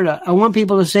get the word out. I want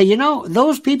people to say, you know,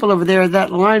 those people over there,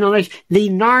 that line on the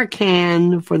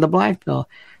Narcan for the black pill,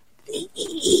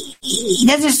 he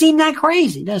doesn't seem that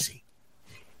crazy, does he?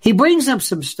 He brings up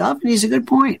some stuff, and he's a good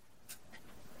point.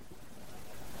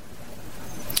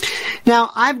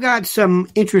 Now, I've got some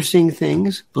interesting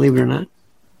things, believe it or not.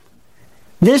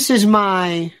 This is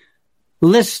my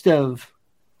list of,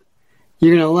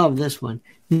 you're going to love this one.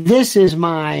 This is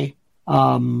my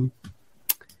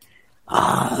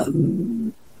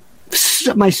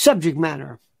my subject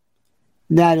matter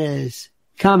that is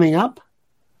coming up.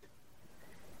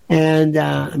 And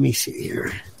let me see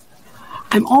here.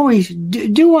 I'm always,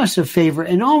 do us a favor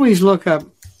and always look up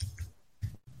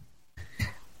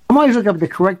the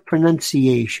correct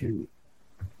pronunciation.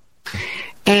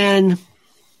 And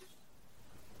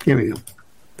here we go.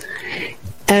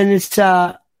 And it's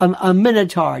a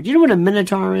minotaur. Do you know what a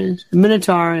minotaur is? A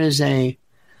minotaur is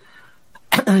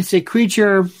it's a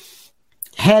creature,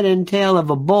 head and tail of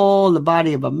a bull, the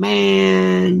body of a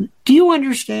man. Do you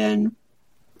understand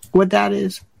what that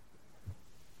is?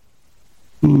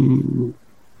 You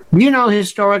know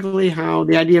historically how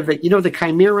the idea of it, you know what the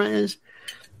chimera is?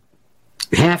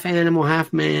 Half animal,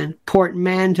 half man.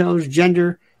 Portmanteaus,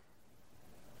 gender,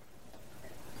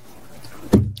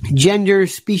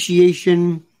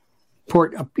 speciation.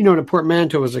 You know what a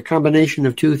portmanteau is? A combination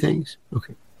of two things.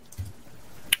 Okay.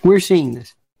 We're seeing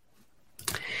this.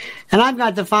 And I've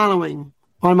got the following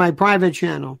on my private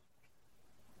channel,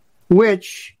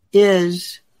 which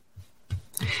is,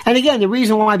 and again, the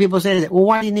reason why people say that, well,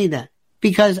 why do you need that?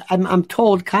 Because I'm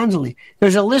told constantly,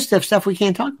 there's a list of stuff we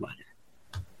can't talk about.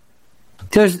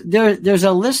 There's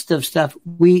a list of stuff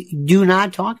we do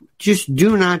not talk about. Just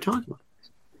do not talk about.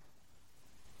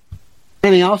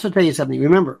 Let me also tell you something.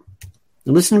 Remember,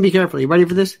 listen to me carefully. You ready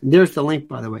for this? There's the link,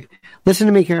 by the way. Listen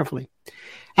to me carefully.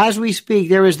 As we speak,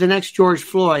 there is the next George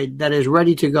Floyd that is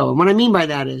ready to go. And what I mean by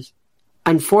that is,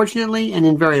 unfortunately and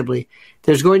invariably,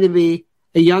 there's going to be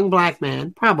a young black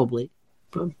man, probably,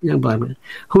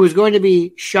 who is going to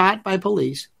be shot by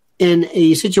police in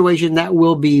a situation that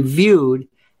will be viewed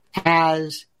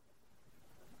as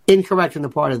incorrect on the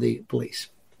part of the police.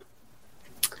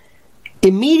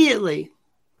 Immediately,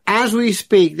 as we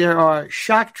speak, there are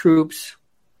shock troops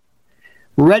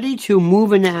ready to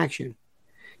move into action.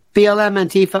 BLM,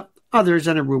 Antifa, others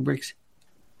under rubrics.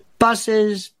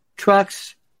 Buses,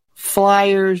 trucks,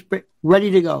 flyers,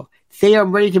 ready to go. They are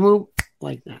ready to move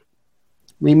like that.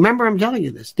 Remember, I'm telling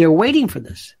you this. They're waiting for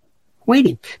this.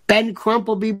 Waiting. Ben Crump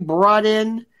will be brought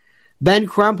in. Ben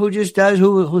Crump,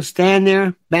 who'll stand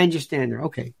there. Ben, just stand there.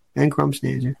 Okay. Ben Crump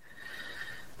stands there.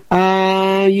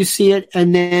 You see it,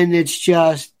 and then it's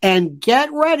just, and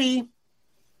get ready.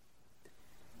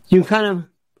 You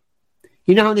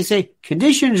know how they say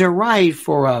conditions are right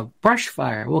for a brush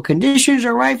fire. Well, conditions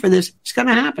are right for this. It's going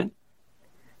to happen.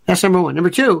 That's number one.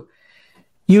 Number two,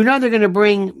 you know they're going to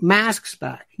bring masks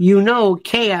back. You know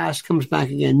chaos comes back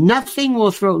again. Nothing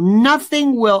will,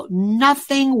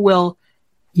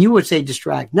 you would say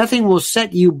distract. Nothing will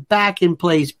set you back in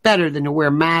place better than to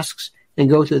wear masks and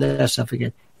go through that stuff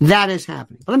again. That is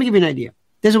happening. But let me give you an idea.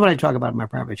 This is what I talk about in my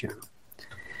private channel.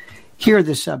 Here are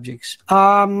the subjects.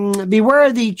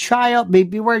 Beware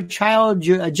child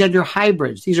gender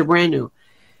hybrids. These are brand new.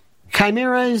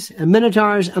 Chimeras,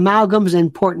 minotaurs, amalgams,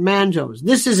 and portmanteaus.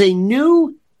 This is a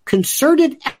new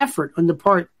concerted effort on the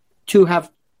part to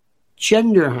have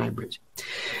gender hybrids.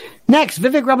 Next,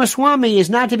 Vivek Ramaswamy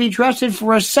is not to be trusted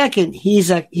for a second.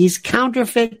 He's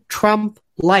counterfeit Trump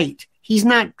light. He's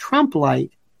not Trump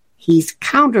light. He's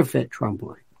counterfeit Trump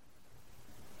light.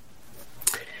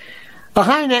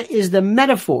 Lahaina is the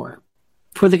metaphor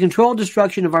for the controlled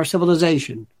destruction of our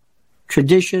civilization,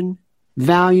 tradition,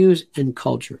 values, and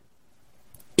culture.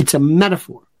 It's a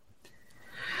metaphor.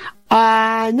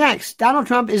 Next, Donald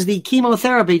Trump is the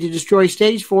chemotherapy to destroy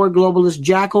stage 4 globalist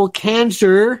jackal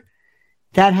cancer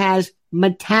that has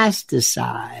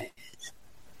metastasized.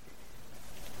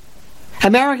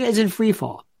 America is in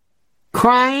freefall.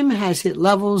 Crime has hit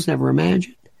levels never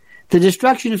imagined. The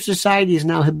destruction of society is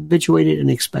now habituated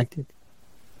and expected.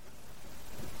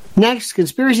 Next,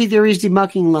 conspiracy theories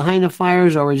debunking Lahaina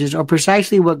fire's origins are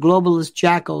precisely what globalist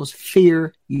jackals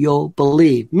fear you'll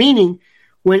believe. Meaning,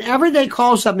 whenever they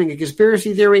call something a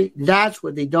conspiracy theory, that's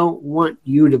what they don't want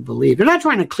you to believe. They're not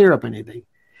trying to clear up anything.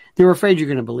 They're afraid you're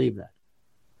going to believe that.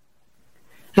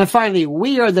 And finally,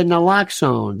 we are the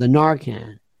naloxone, the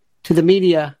Narcan, to the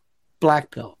media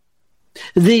black pill.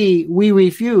 We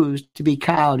refuse to be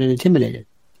cowed and intimidated.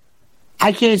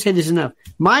 I can't say this enough.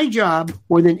 My job,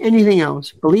 more than anything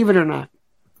else, believe it or not,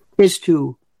 is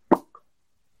to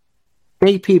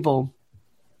make people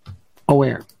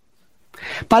aware.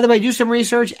 By the way, do some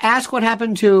research. Ask what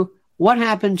happened to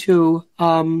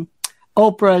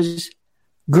Oprah's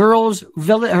girls'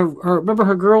 village. Remember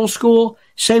her girls' school?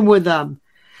 Same with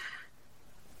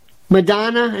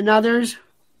Madonna and others.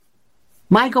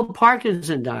 Michael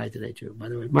Parkinson died today too. By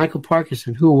the way, Michael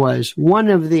Parkinson, who was one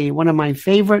of my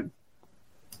favorite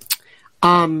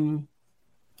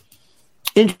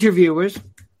interviewers.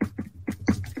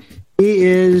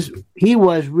 He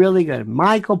was really good.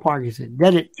 Michael Parkinson,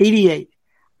 dead at 88.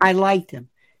 I liked him.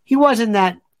 He was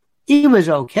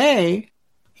okay.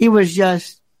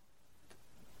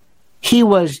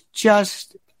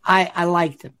 I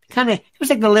liked him. He was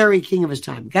like the Larry King of his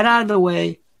time. Got out of the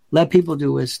way, let people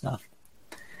do his stuff.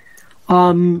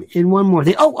 And one more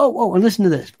thing. And listen to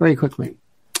this very quickly.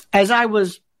 As I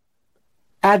was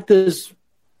at this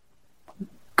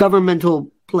governmental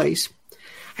place,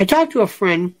 I talked to a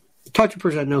person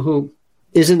I know who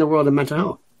is in the world of mental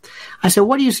health. I said,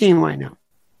 what are you seeing right now?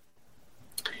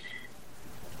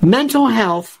 Mental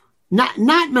health, not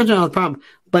mental health problem,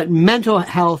 but mental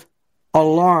health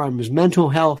alarms, mental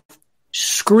health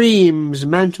screams,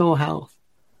 mental health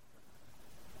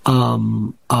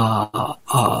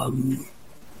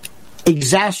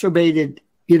exacerbated,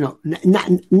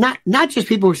 not just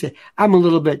people who say, I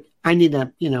need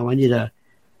a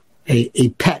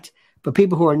pet, but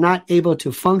people who are not able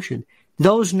to function.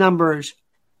 Those numbers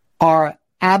are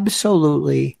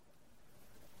absolutely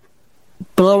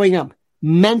blowing up.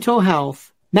 Mental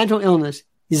illness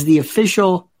is the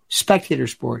official spectator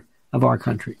sport of our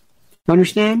country.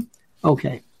 Understand?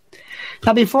 Okay.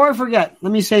 Now, before I forget,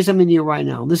 let me say something to you right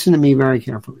now. Listen to me very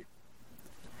carefully.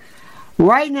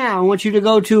 Right now, I want you to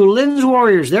go to Lynn's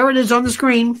Warriors. There it is on the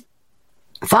screen.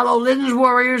 Follow Lynn's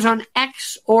Warriors on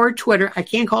X or Twitter. I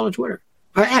can't call it Twitter.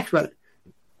 Or X, rather.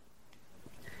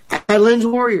 At Lynn's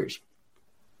Warriors.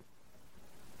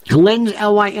 Lynn's,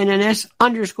 LYNNS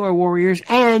 _Warriors.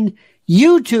 And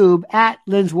YouTube at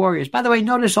Lynn's Warriors. By the way,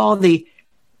 notice all the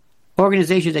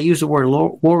organizations that use the word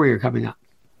warrior coming up.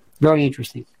 Very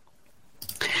interesting.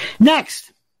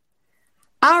 Next,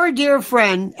 our dear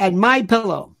friend at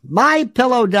MyPillow,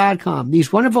 MyPillow.com.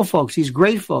 These wonderful folks, these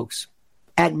great folks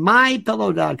at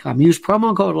MyPillow.com. Use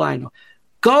promo code Lionel.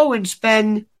 Go and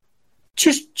spend,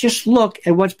 just look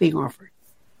at what's being offered.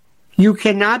 You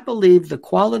cannot believe the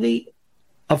quality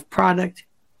of product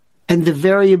and the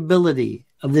variability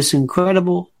of this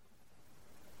incredible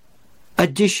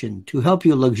addition to help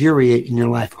you luxuriate in your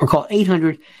life. Or call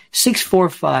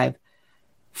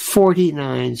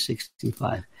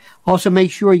 800-645-4965. Also,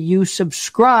 make sure you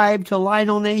subscribe to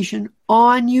Lionel Nation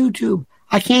on YouTube.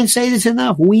 I can't say this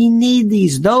enough. We need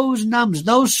these. Those numbers,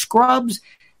 those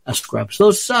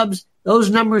those subs, those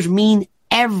numbers mean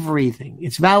everything.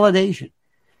 It's validation.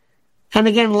 And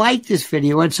again, like this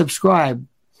video and subscribe.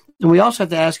 And we also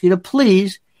have to ask you to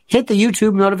please hit the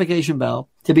YouTube notification bell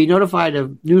to be notified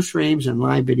of new streams and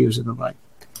live videos and the like.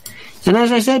 And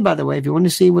as I said, by the way, if you want to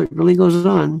see what really goes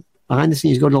on behind the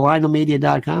scenes, go to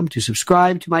LionelMedia.com to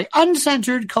subscribe to my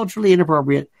uncensored, culturally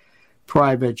inappropriate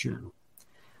private channel.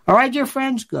 All right, dear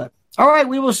friends, good. All right,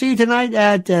 we will see you tonight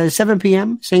at 7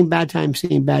 p.m. Same bad time,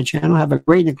 same bad channel. Have a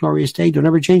great and glorious day. Don't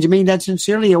ever change the meaning that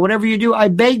sincerely, or whatever you do, I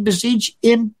beg, beseech,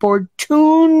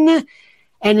 importune,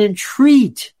 and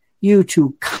entreat you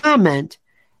to comment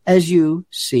as you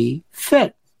see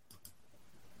fit.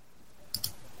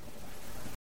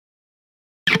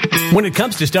 When it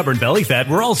comes to stubborn belly fat,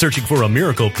 we're all searching for a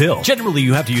miracle pill. Generally,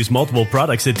 you have to use multiple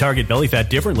products that target belly fat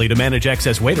differently to manage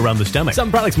excess weight around the stomach. Some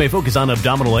products may focus on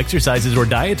abdominal exercises or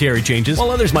dietary changes,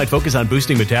 while others might focus on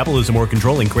boosting metabolism or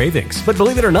controlling cravings. But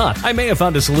believe it or not, I may have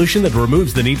found a solution that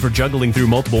removes the need for juggling through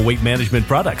multiple weight management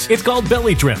products. It's called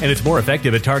Belly Trim, and it's more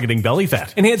effective at targeting belly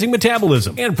fat, enhancing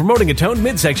metabolism, and promoting a toned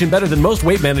midsection better than most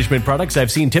weight management products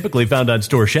I've seen typically found on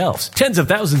store shelves. Tens of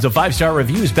thousands of 5-star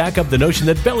reviews back up the notion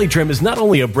that Belly Trim is not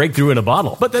only a breakthrough in a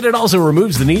bottle, but that it also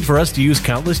removes the need for us to use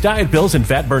countless diet pills and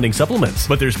fat-burning supplements.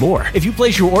 But there's more. If you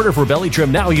place your order for Belly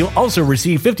Trim now, you'll also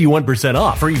receive 51%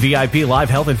 off, free VIP live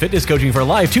health and fitness coaching for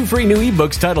life, 2 free new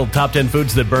ebooks titled Top 10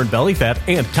 Foods That Burn Belly Fat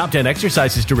and Top 10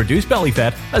 Exercises to Reduce Belly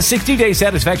Fat, a 60-day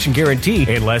satisfaction guarantee,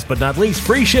 and last but not least,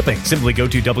 free shipping. Simply go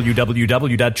to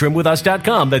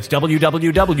www.trimwithus.com. That's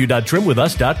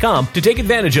www.trimwithus.com to take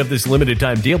advantage of this limited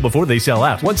time deal before they sell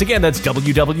out. Once again, that's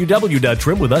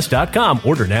www.trimwithus.com.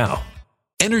 Order now.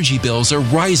 Energy bills are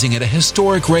rising at a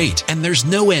historic rate, and there's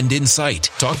no end in sight.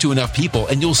 Talk to enough people,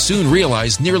 and you'll soon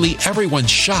realize nearly everyone's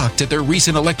shocked at their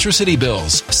recent electricity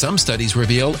bills. Some studies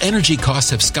reveal energy costs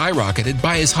have skyrocketed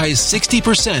by as high as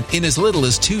 60% in as little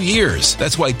as 2 years.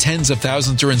 That's why tens of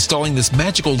thousands are installing this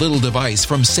magical little device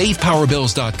from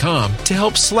SavePowerBills.com to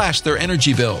help slash their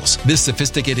energy bills. This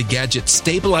sophisticated gadget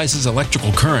stabilizes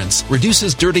electrical currents,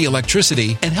 reduces dirty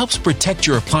electricity, and helps protect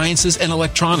your appliances and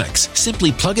electronics.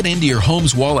 Simply plug it into your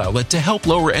home's wall outlet to help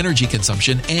lower energy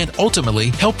consumption and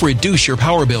ultimately help reduce your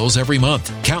power bills every month.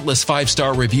 Countless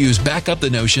 5-star reviews back up the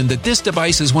notion that this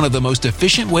device is one of the most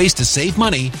efficient ways to save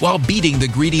money while beating the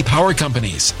greedy power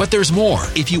companies. But there's more.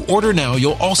 If you order now,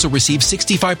 you'll also receive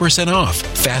 65% off,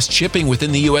 fast shipping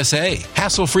within the USA,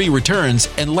 hassle-free returns,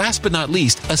 and last but not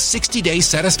least, a 60-day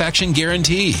satisfaction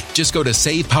guarantee. Just go to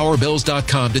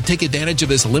SavePowerBills.com to take advantage of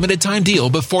this limited time deal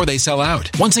before they sell out.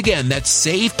 Once again, that's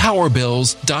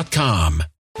SavePowerBills.com.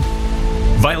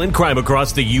 Violent crime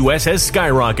across the U.S. has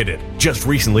skyrocketed. Just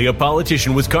recently, a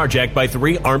politician was carjacked by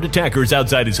 3 armed attackers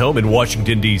outside his home in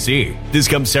Washington, D.C. This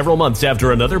comes several months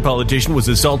after another politician was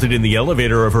assaulted in the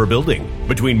elevator of her building.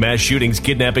 Between mass shootings,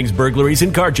 kidnappings, burglaries,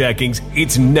 and carjackings,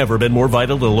 it's never been more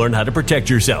vital to learn how to protect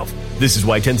yourself. This is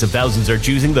why tens of thousands are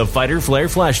choosing the Fighter Flare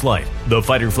flashlight. The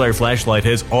Fighter Flare flashlight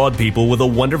has awed people with a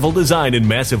wonderful design and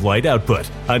massive light output.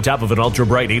 On top of an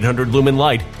ultra-bright 800-lumen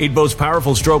light, it boasts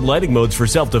powerful strobe lighting modes for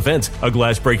self-defense, a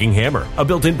glass-breaking hammer, a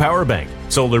built-in power bank,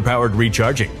 solar-powered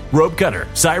recharging, rope cutter,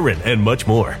 siren, and much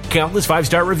more. Countless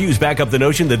 5-star reviews back up the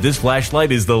notion that this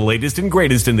flashlight is the latest and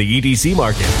greatest in the EDC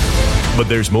market. But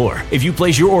there's more. If you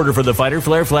place your order for the Fighter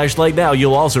Flare flashlight now,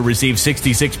 you'll also receive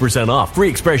 66% off, free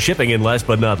express shipping, and last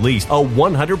but not least, a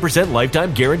 100%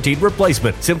 lifetime guaranteed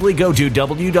replacement. Simply go to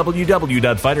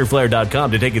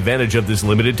www.fighterflare.com to take advantage of this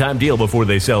limited time deal before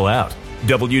they sell out.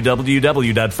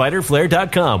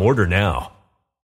 www.fighterflare.com. Order now.